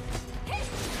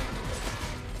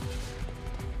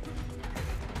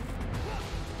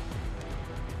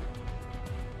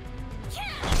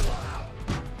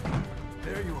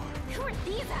 There you are. Who are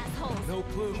these assholes? No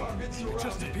clue. It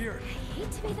just appeared. I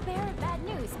hate to be the bearer of bad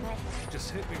news, but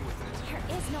Just hit me with it.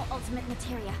 there is no ultimate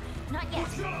materia. Not yet.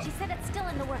 She said it's still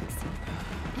in the works.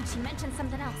 And she mentioned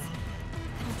something else.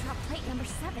 Gonna drop plate number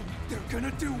 7. They're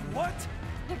gonna do what?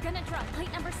 They're gonna drop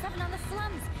plate number 7 on the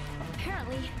slums.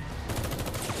 Apparently.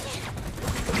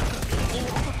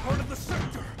 All a part of the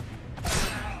sector.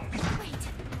 Wait.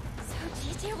 So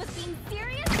JJ was being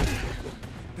serious?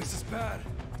 This is bad.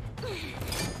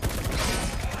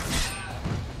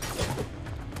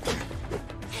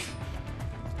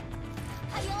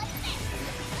 How do you like this?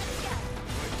 Let's go.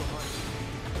 Right behind you.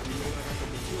 We know I have the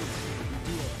materials. We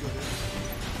do have good energy.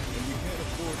 And we can't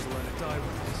afford to let it die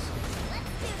with us.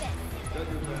 Let's do this. That'd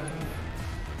be bad.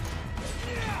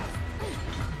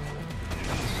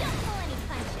 Don't pull any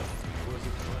punches. Was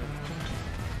it planned?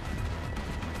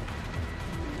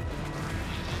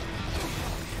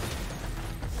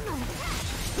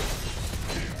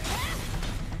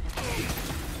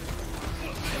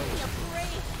 Feel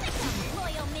brave. Come,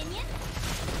 loyal minion.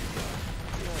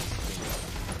 How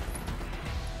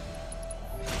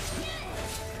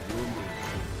do you like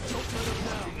this? Don't pull any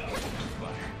punches.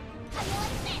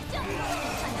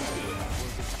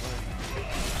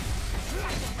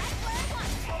 Right where I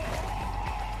want it.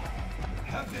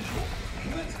 Have visual.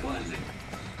 Let's cleansing.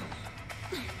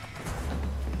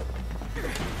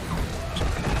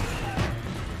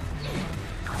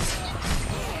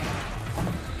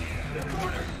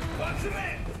 Box him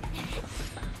in!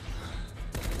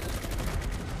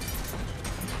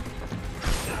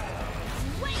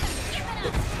 Wait, give it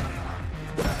up.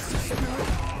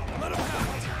 Let him have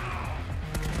it!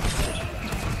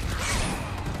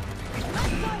 Not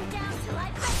going down till I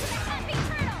get to the happy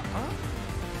turtle. Huh?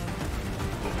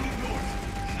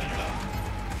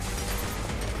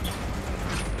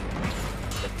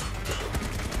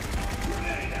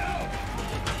 Grenade out!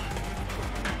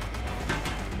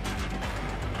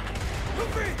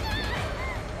 Hurry!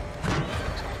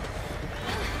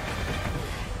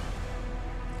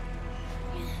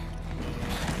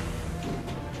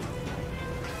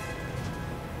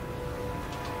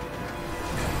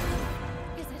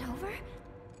 Is it over?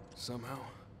 Somehow,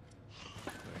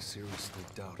 I seriously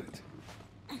doubt it.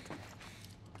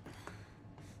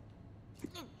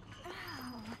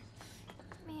 Oh,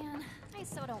 man, I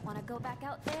so don't want to go back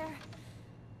out there.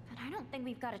 But I don't think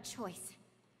we've got a choice.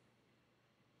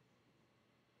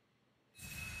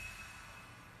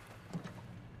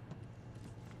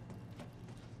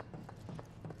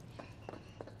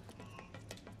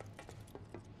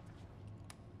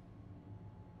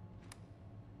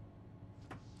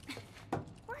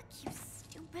 Work, you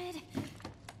stupid.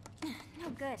 No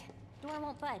good. Door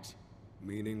won't budge.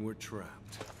 Meaning we're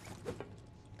trapped.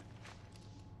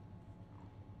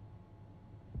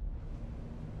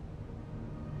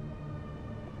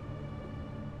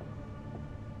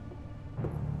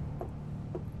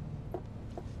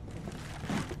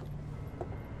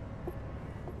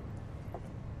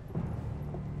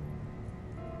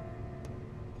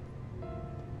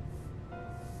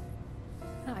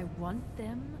 I want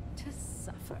them to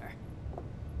suffer.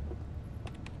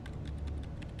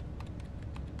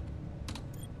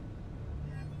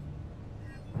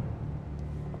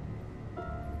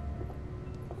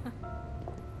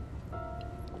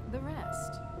 The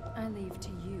rest, I leave to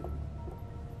you.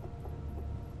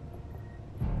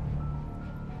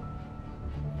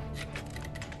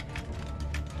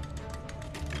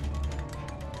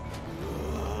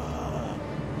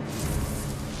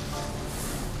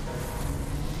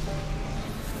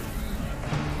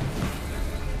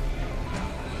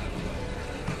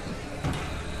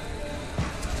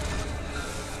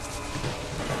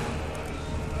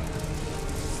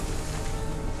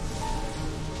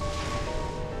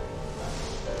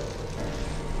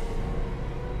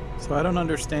 So I don't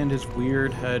understand his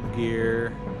weird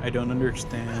headgear. I don't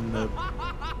understand the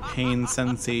pain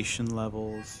sensation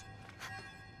levels.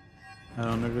 I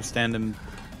don't understand him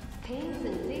Pain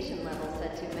sensation level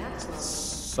set to maximum.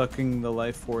 sucking the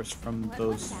life force from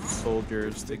those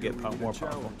soldiers to get more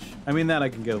powerful. I mean, that I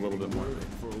can get a little bit more.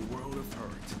 For a world of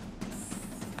hurt.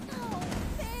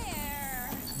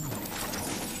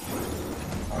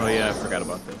 Oh yeah, I forgot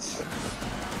about this.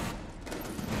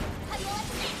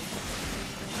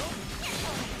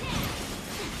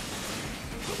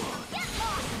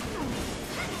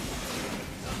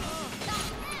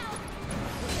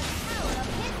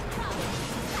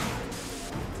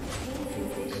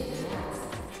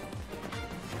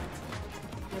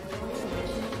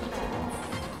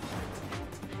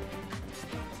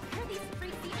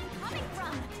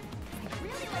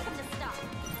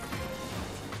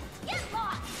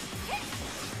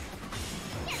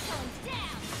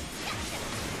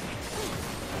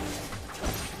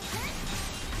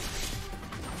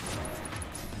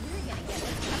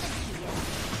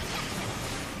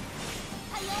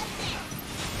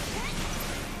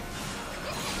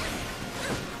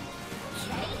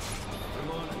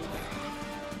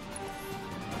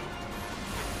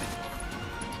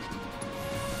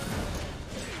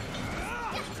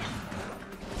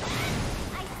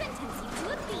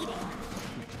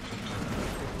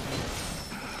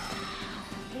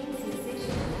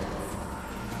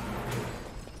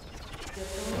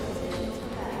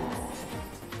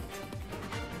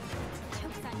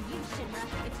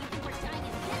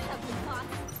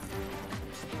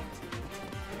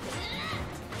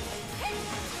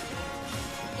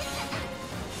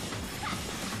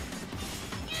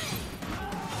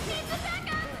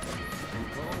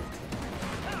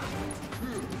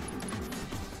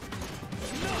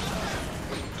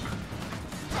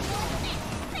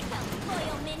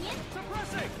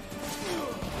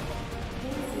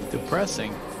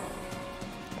 Depressing. There's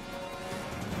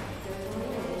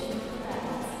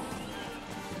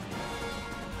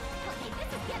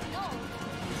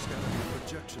gotta be a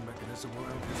projection mechanism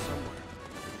around here somewhere.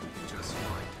 Just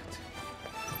find it.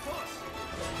 Boss!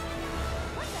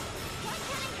 Why can't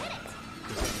I hit it?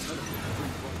 There's a ton of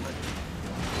free flow mechanism.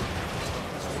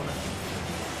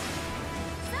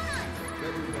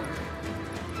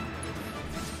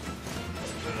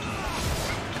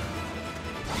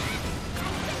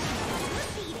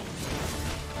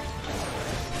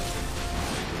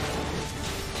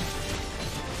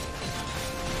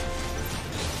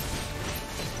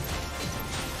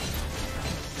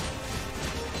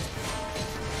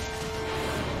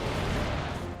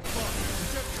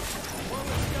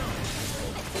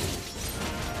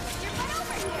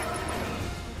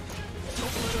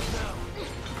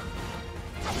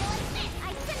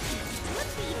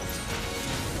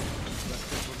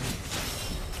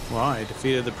 Well, I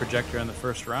defeated the projector in the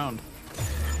first round.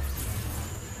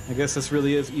 I guess this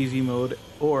really is easy mode,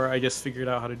 or I just figured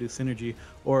out how to do synergy,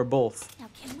 or both. Now,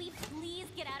 can we please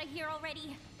get out of here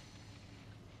already?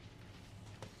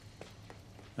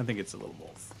 I think it's a little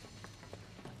both.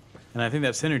 And I think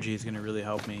that synergy is going to really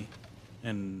help me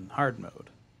in hard mode.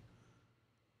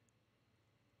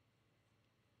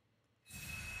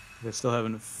 I still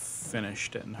haven't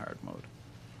finished it in hard mode.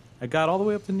 I got all the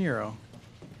way up to Nero.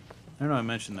 I know I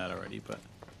mentioned that already, but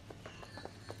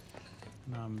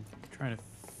now I'm trying to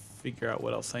figure out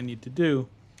what else I need to do,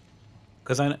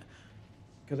 because I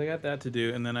got that to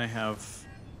do, and then I have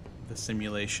the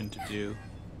simulation to do.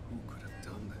 Who could have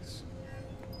done this?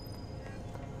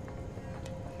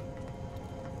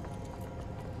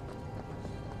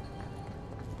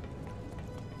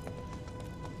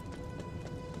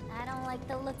 I don't like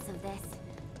the looks of this.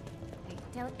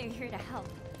 I doubt they're here to help.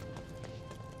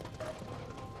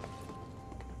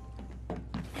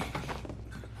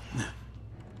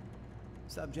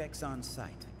 Subjects on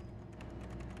site.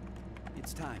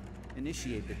 It's time.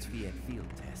 Initiate the VII field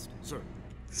test. Sir.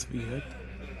 Sweet. And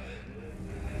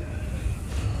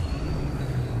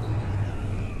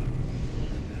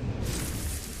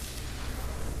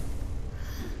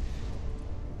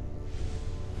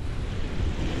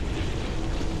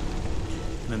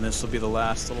then this will be the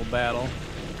last little battle.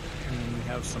 And then we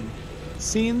have some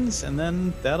scenes, and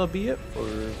then that'll be it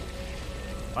for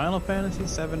Final Fantasy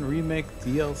VII Remake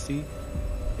DLC,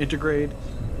 Intergrade,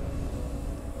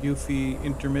 Yuffie,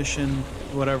 Intermission,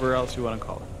 whatever else you want to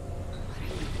call it. What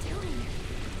are you doing?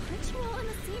 Aren't you all on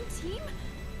the same team?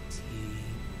 Team?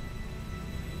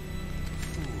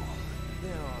 Fool.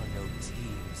 There are no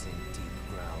teams in deep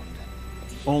ground.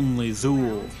 Only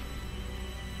Zool.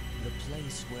 The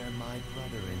place where my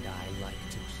brother and I like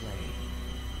to play.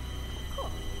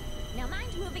 Cool. Now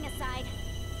mind moving aside.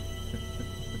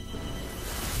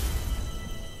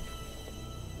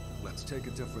 take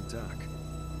a different tack.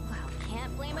 Well,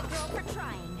 can't blame a girl for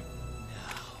trying.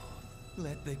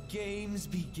 Let the games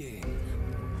begin.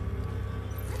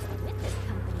 What's with this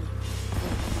company?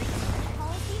 Research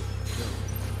policy?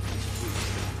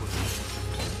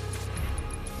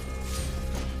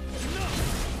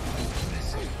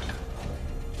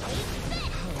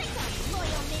 Take that,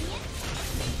 loyal minion!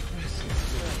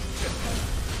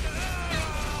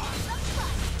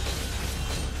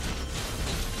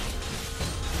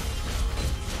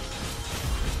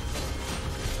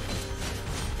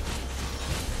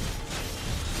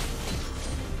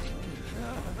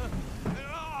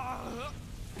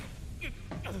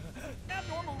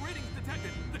 Abnormal readings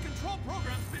detected. The control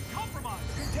program's been compromised.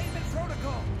 Containment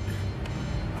protocol.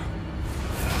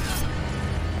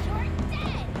 You're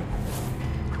dead!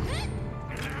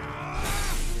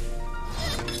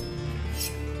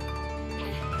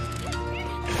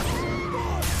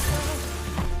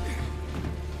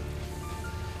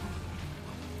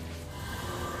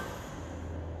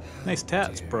 Nice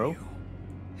tats, bro.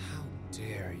 How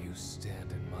dare you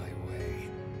stand in my way?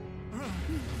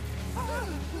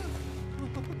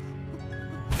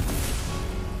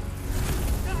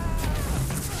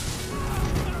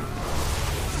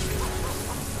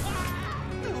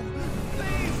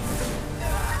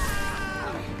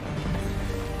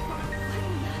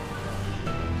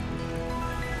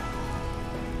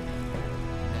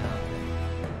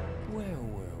 Where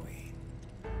were we?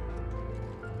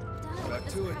 Back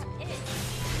to it.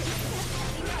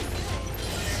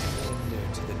 Surrender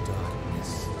to the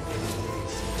darkness.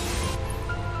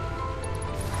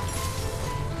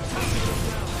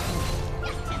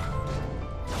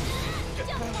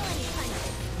 Don't pull any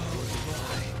punches.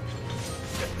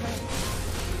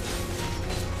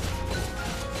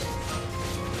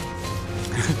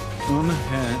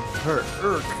 Her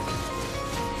irk.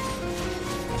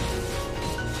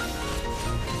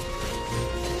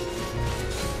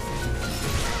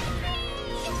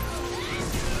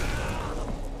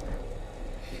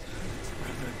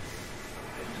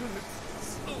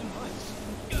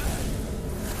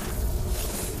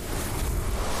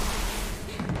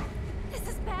 This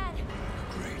is bad.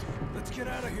 Great. Let's get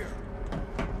out of here.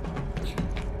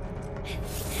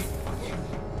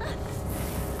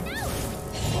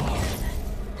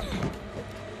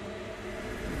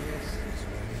 This is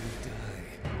where you die.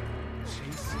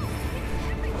 Chasing.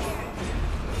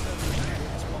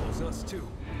 Swallows us too.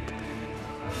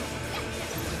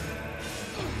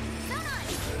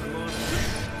 Come on.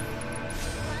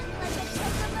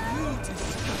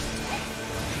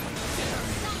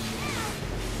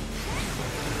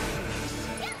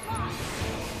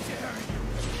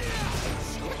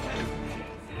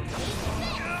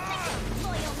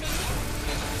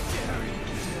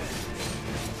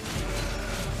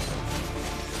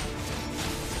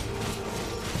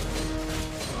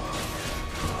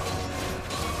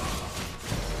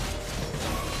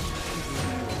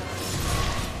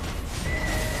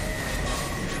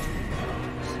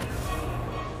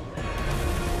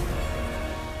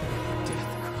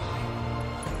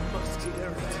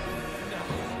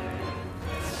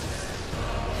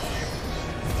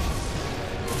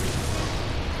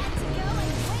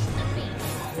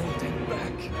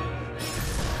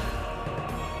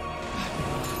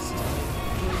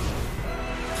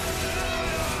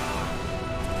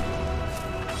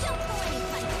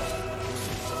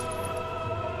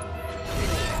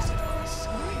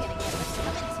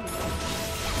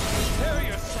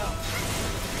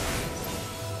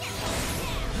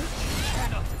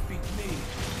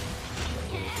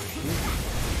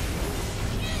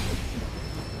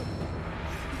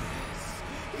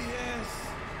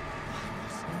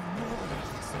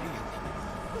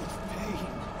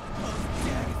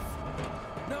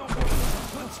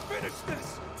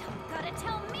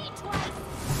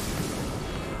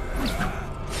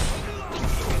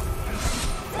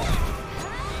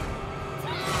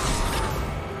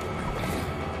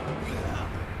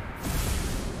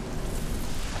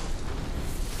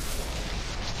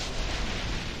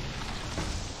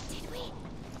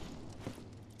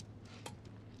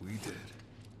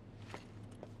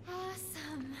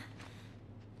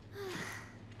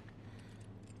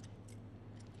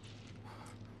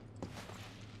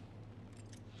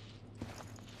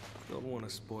 Don't want to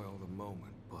spoil the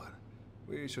moment, but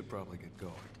we should probably get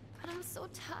going. But I'm so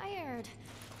tired.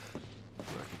 I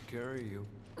can carry you.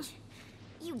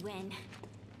 You win.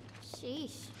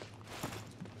 Sheesh.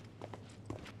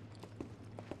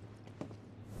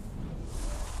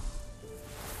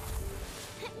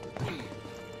 Come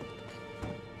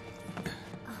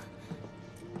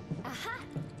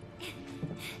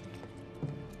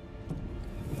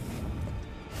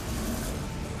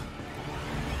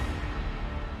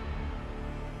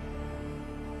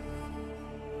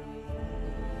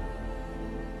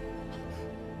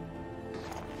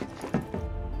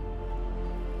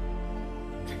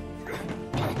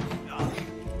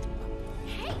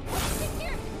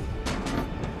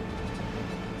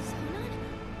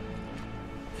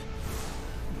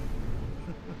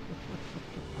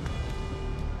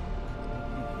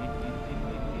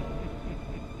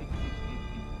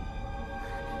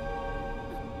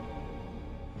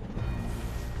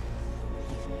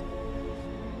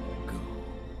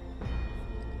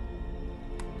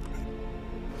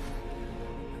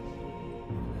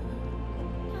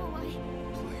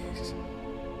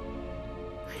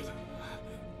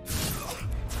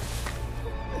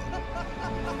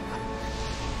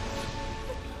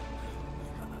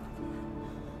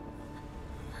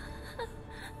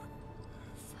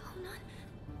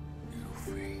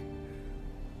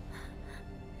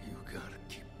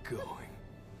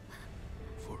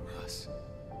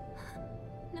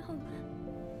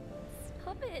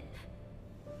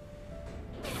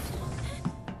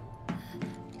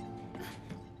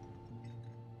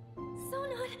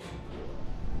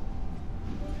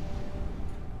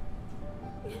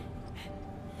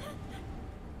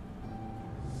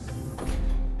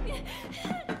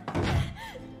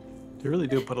They really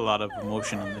do put a lot of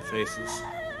emotion in their faces.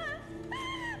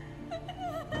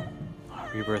 Oh,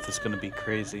 Rebirth is going to be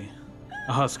crazy.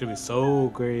 Oh, it's going to be so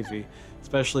crazy.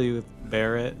 Especially with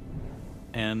Barrett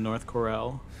and North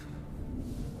Corel.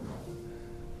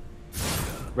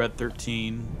 Red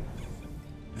 13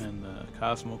 and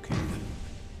Cosmo King.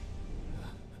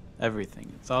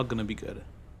 Everything. It's all going to be good.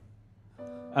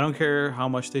 I don't care how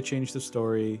much they change the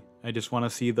story. I just want to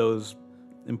see those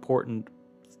important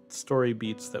story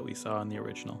beats that we saw in the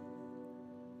original.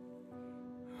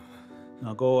 And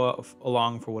I'll go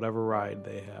along for whatever ride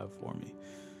they have for me.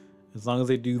 As long as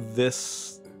they do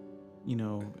this, you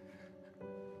know,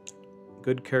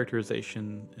 good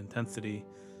characterization, intensity.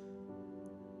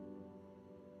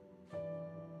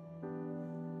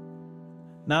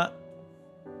 Not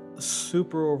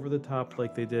super over the top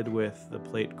like they did with the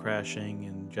plate crashing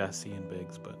and Jesse and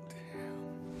Biggs, but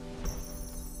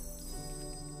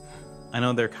I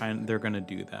know they're gonna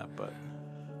do that, but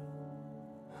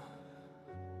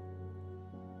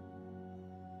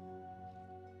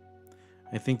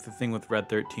I think the thing with Red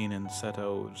 13 and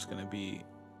Seto is gonna be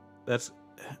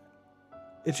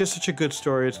it's just such a good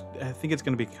story. I think it's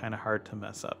gonna be kind of hard to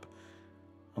mess up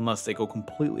unless they go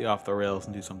completely off the rails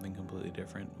and do something completely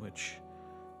different, which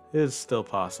is still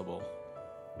possible.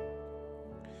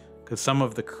 Because some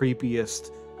of the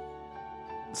creepiest,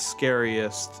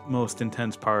 scariest, most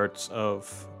intense parts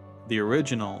of the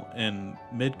original in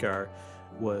Midgar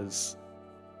was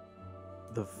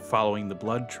following the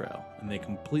blood trail, and they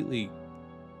completely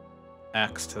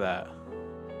axed that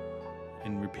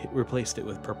and replaced it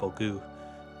with purple goo.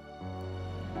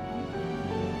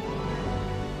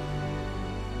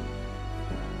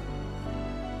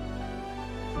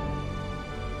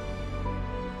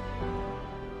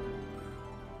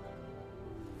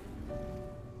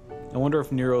 I wonder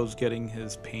if Nero's getting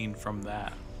his pain from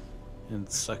that and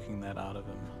sucking that out of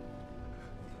him.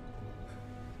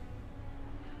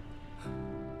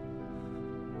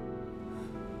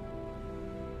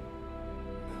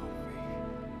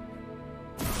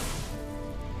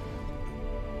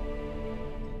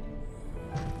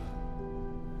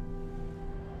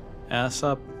 Ass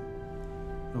up.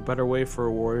 No better way for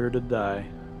a warrior to die.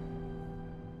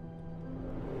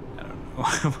 I don't know.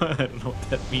 I don't know what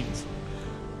that means.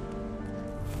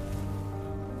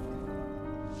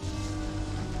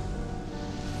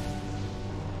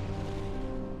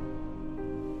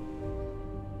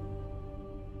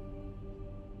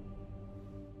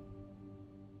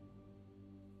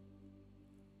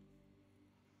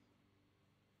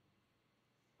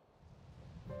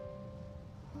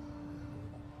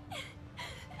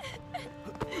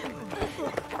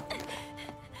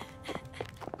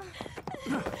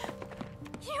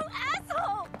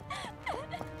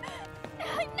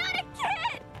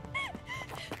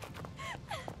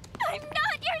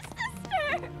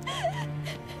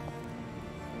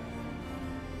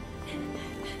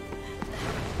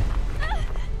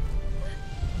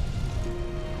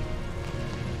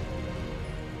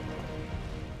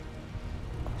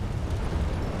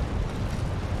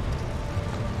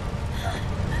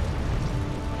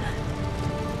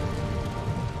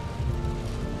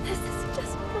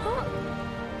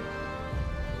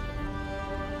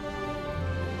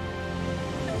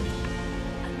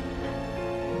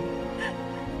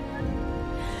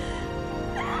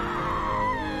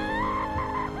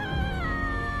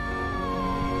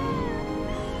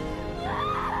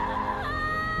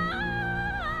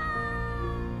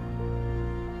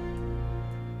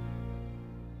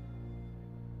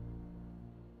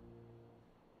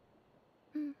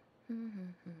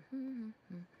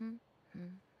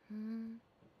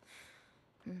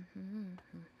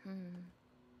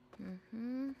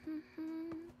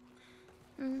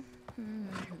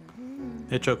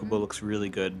 That Chocobo looks really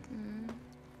good.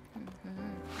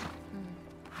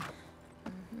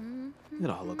 It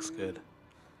all looks good.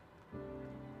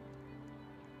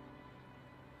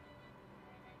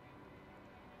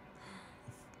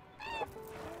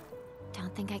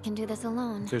 Don't think I can do this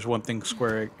alone. If there's one thing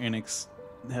Square Enix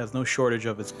has no shortage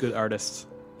of, it's good artists.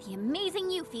 The amazing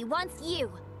Yuffie wants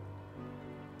you.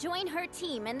 Join her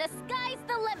team and the sky's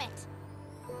the limit.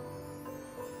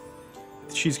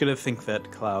 She's gonna think that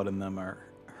Cloud and them are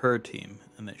her team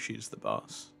and that she's the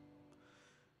boss.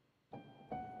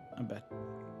 I bet.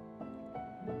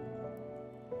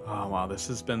 Oh wow, this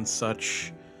has been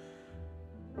such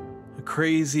a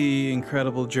crazy,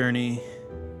 incredible journey,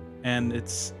 and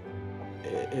it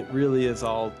really is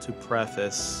all to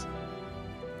preface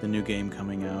the new game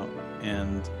coming out,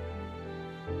 and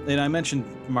I mentioned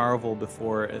Marvel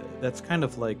before. That's kind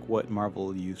of like what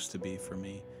Marvel used to be for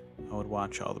me. I would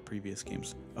watch all the previous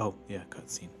games. Oh yeah,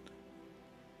 cutscene.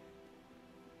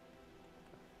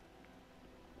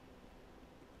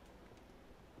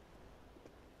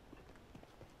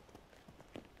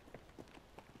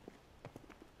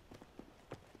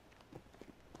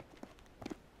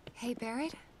 Hey,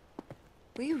 Barrett?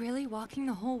 Were you really walking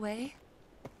the whole way?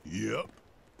 Yep.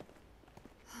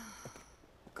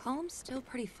 Column's still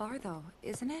pretty far, though,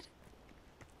 isn't it?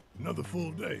 Another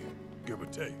full day, give or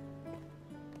take.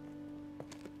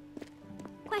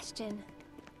 Question.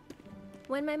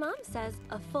 When my mom says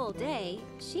a full day,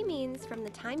 she means from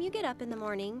the time you get up in the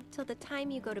morning till the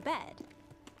time you go to bed.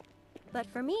 But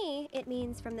for me, it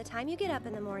means from the time you get up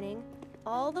in the morning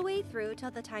all the way through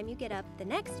till the time you get up the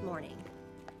next morning.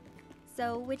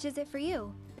 So, which is it for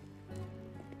you?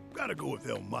 Gotta go with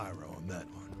Elmira on that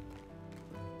one.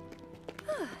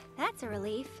 That's a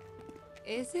relief.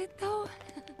 Is it, though?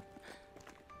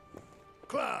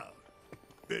 Cloud,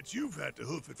 bet you've had to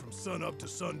hoof it from sunup to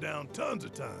sundown tons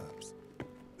of times.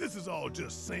 This is all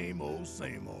just same old,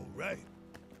 right?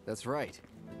 That's right.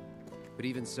 But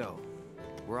even so,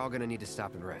 we're all gonna need to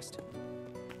stop and rest.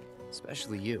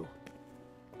 Especially you.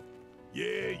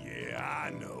 Yeah,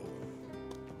 I know.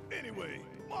 Anyway,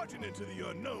 marching into the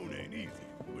unknown ain't easy.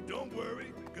 But don't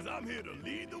worry, because I'm here to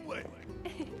lead the way.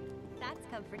 That's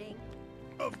comforting.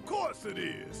 Of course it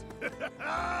is.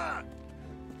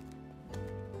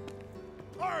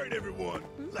 All right, everyone.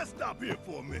 Let's stop here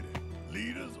for a minute.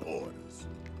 Leader's orders.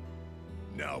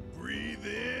 Now breathe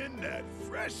in that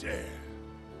fresh air.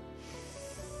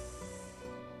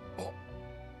 Oh.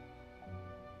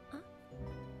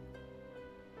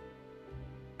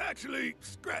 Actually,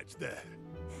 scratch that.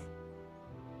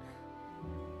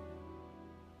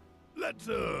 Let's,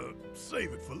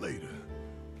 save it for later,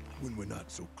 when we're not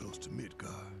so close to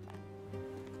Midgard.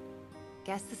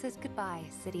 Guess this is goodbye,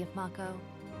 City of Mako.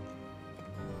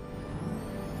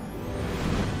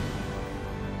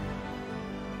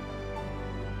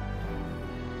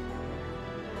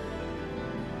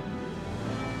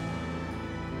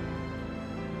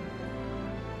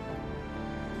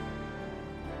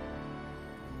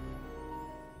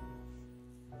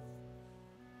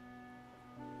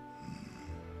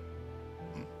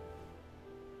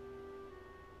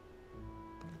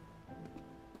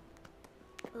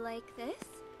 Like this?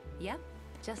 Yep,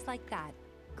 just like that.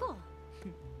 Cool.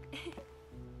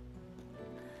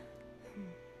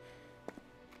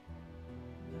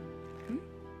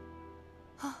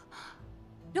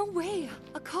 No way!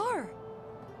 A car!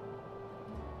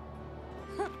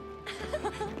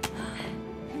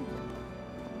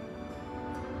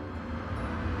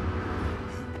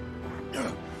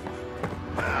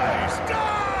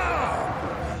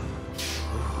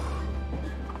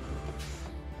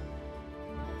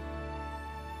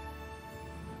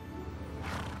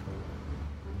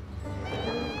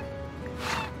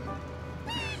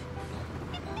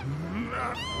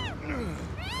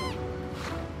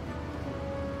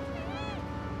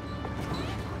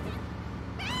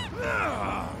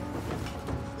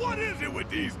 What is it with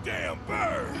these damn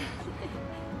birds?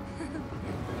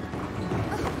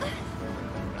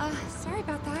 Sorry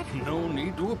about that. No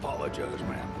need to apologize,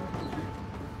 ma'am.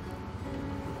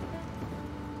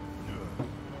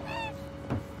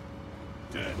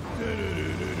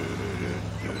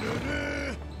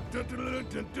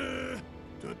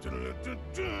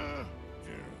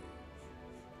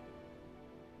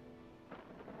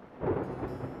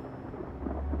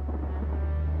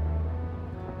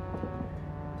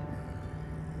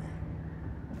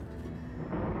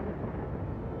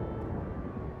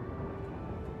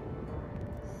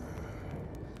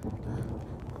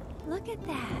 Look at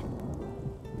that.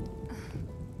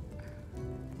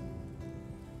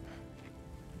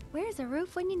 Where's a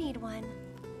roof when you need one?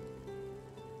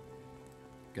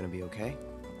 Gonna be okay?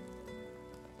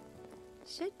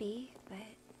 Should be, but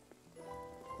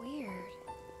weird.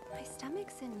 My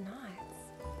stomach's in knots.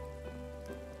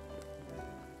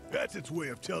 That's its way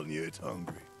of telling you it's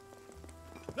hungry.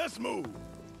 Let's move.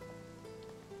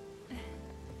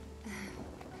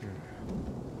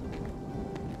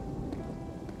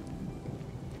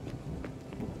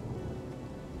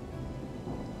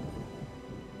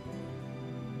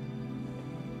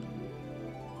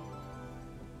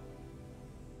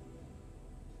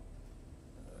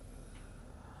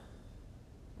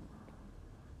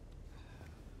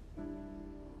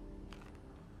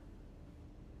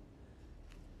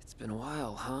 It's been a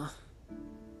while, huh?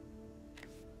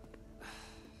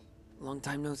 Long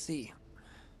time no see.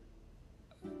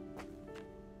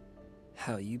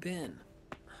 How you been?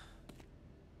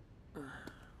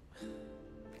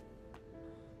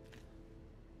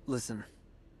 Listen.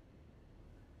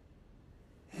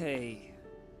 Hey.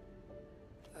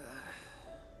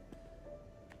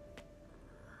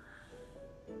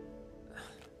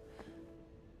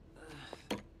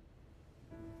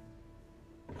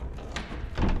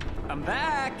 I'm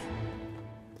back!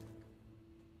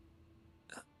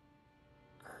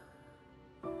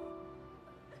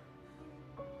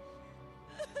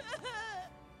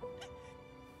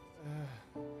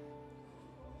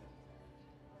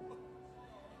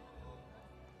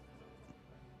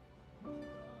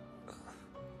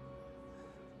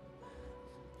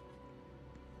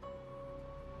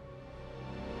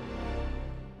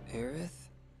 Aerith?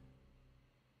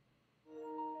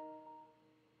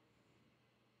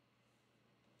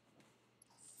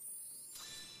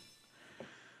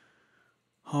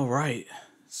 All right.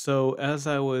 So as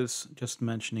I was just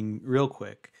mentioning real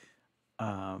quick,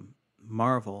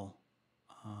 Marvel,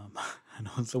 I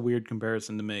know it's a weird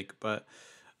comparison to make, but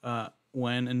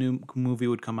when a new movie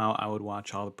would come out, I would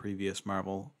watch all the previous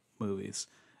Marvel movies.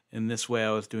 In this way,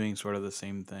 I was doing sort of the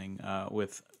same thing.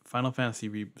 With Final Fantasy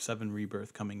VII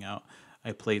Rebirth coming out,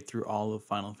 I played through all of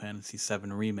Final Fantasy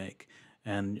VII Remake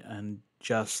and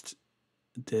just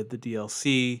did the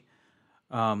DLC,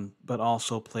 but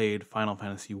also played Final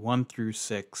Fantasy 1 through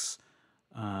 6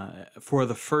 for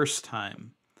the first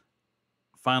time.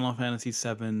 Final Fantasy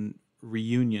VII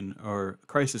Reunion, or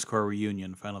Crisis Core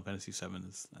Reunion. Final Fantasy VII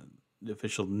is the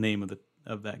official name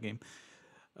of that game.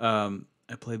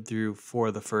 I played through for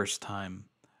the first time.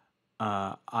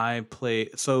 I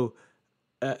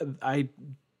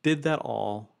did that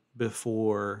all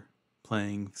before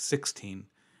playing 16,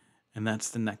 and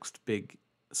that's the next big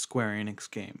Square Enix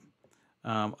game.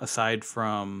 Aside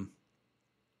from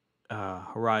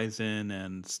Horizon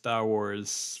and Star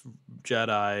Wars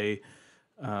Jedi,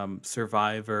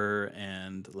 Survivor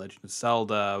and Legend of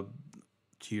Zelda,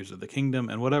 Tears of the Kingdom,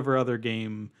 and whatever other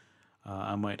game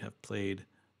I might have played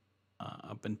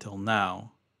up until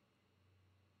now,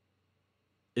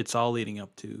 it's all leading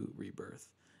up to Rebirth.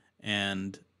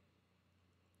 And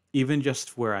even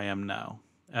just where I am now,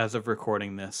 as of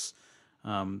recording this,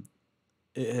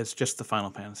 it's just the Final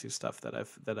Fantasy stuff that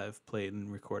I've played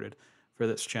and recorded for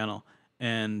this channel,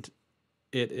 and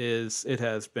it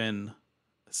has been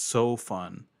so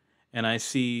fun. And I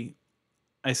see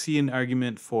an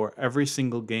argument for every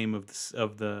single game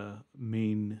of the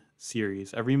main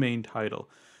series. Every main title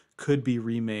could be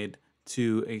remade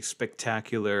to a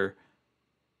spectacular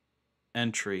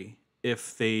entry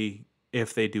if they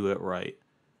do it right.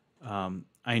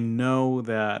 I know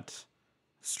that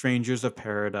Strangers of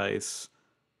Paradise,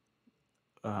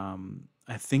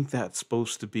 I think that's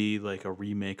supposed to be like a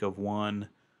remake of 1,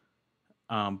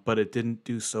 but it didn't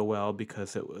do so well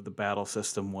because the battle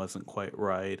system wasn't quite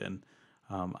right, and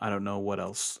I don't know what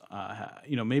else.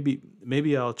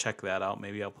 Maybe I'll check that out.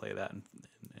 Maybe I'll play that and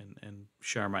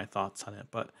share my thoughts on it.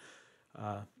 But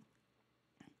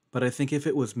I think if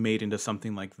it was made into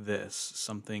something like this,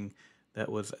 something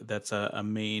that's a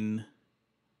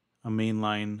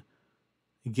mainline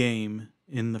game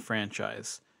in the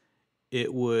franchise,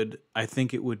 I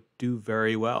think it would do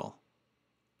very well.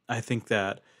 I think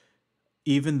that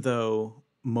even though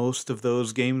most of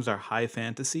those games are high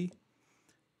fantasy,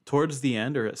 towards the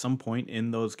end or at some point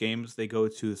in those games, they go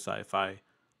to a sci-fi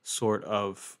sort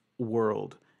of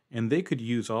world, and they could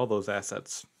use all those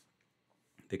assets.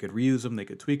 They could reuse them, they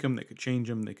could tweak them, they could change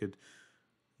them, they could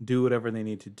do whatever they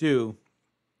need to do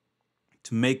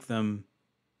to make them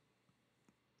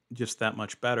just that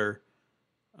much better.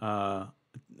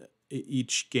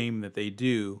 Each game that they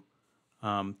do,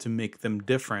 to make them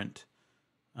different,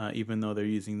 even though they're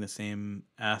using the same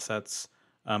assets.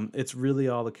 It's really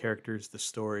all the characters, the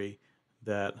story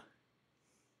that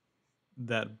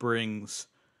brings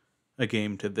a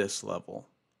game to this level.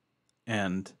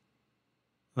 And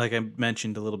like I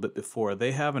mentioned a little bit before,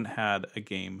 they haven't had a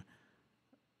game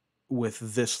with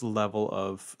this level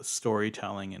of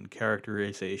storytelling and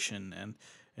characterization,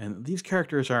 and these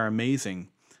characters are amazing.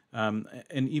 And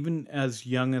even as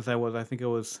young as I was, I think I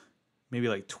was maybe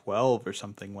like 12 or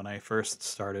something when I first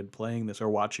started playing this, or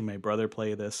watching my brother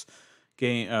play this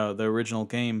game, the original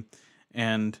game,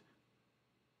 and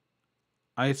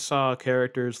I saw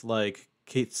characters like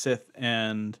Kate Sith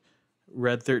and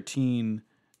Red 13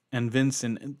 and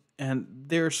Vincent, and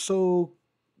they're so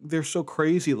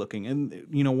crazy looking. And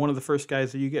one of the first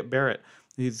guys that you get, Barrett,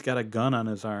 he's got a gun on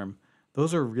his arm.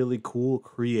 Those are really cool,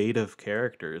 creative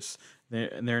characters.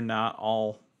 They're not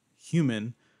all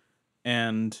human.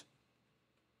 And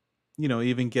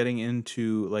even getting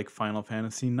into like Final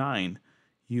Fantasy IX,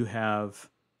 you have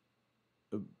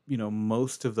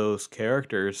most of those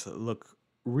characters look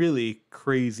really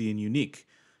crazy and unique.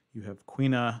 You have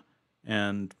Quina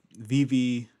and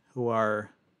VII, who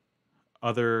are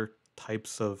other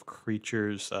types of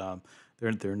creatures.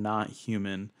 They're not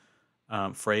human.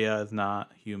 Freya is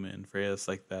not human. Freya is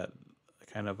like that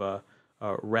kind of a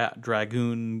rat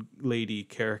dragoon lady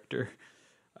character,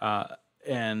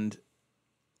 and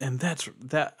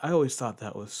that I always thought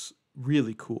that was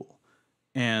really cool.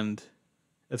 And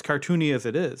as cartoony as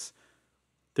it is,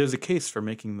 there's a case for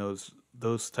making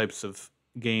those types of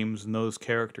games and those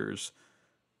characters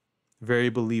very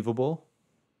believable,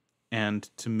 and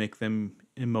to make them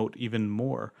emote even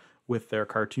more with their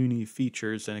cartoony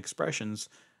features and expressions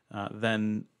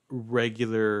than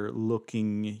regular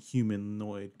looking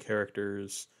humanoid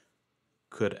characters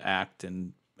could act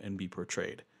and be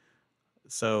portrayed.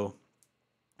 So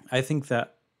I think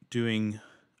that doing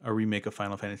a remake of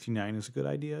Final Fantasy IX is a good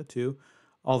idea too,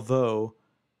 although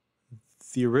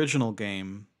the original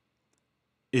game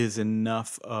is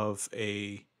enough of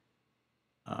a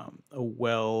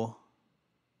well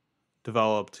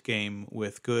developed game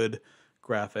with good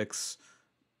graphics,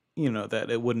 that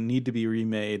it wouldn't need to be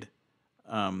remade.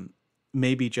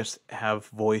 Maybe just have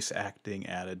voice acting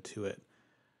added to it.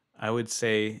 I would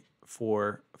say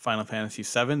for Final Fantasy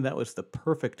VII, that was the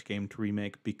perfect game to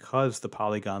remake because the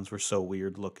polygons were so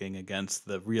weird looking against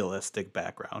the realistic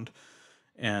background.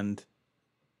 And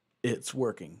it's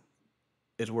working.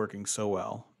 It's working so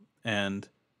well. And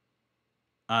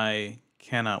I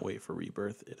cannot wait for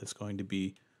Rebirth. It is going to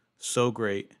be so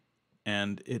great.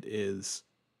 And it is,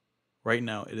 right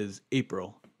now, it is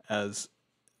April as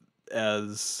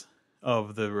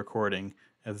of the recording,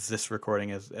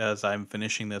 as I'm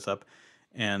finishing this up,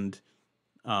 and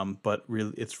but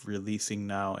it's releasing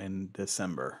now in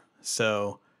December.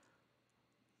 So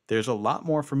there's a lot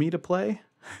more for me to play,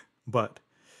 but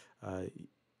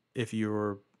if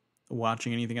you're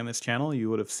watching anything on this channel, you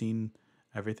would have seen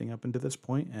everything up until this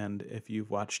point, and if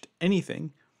you've watched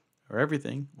anything or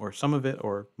everything or some of it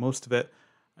or most of it,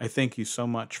 I thank you so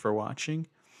much for watching,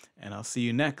 and I'll see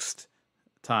you next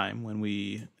time when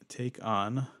we take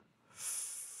on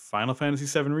Final Fantasy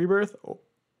VII Rebirth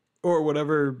or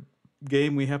whatever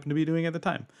game we happen to be doing at the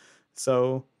time.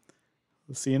 So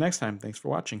we'll see you next time. Thanks for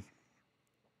watching.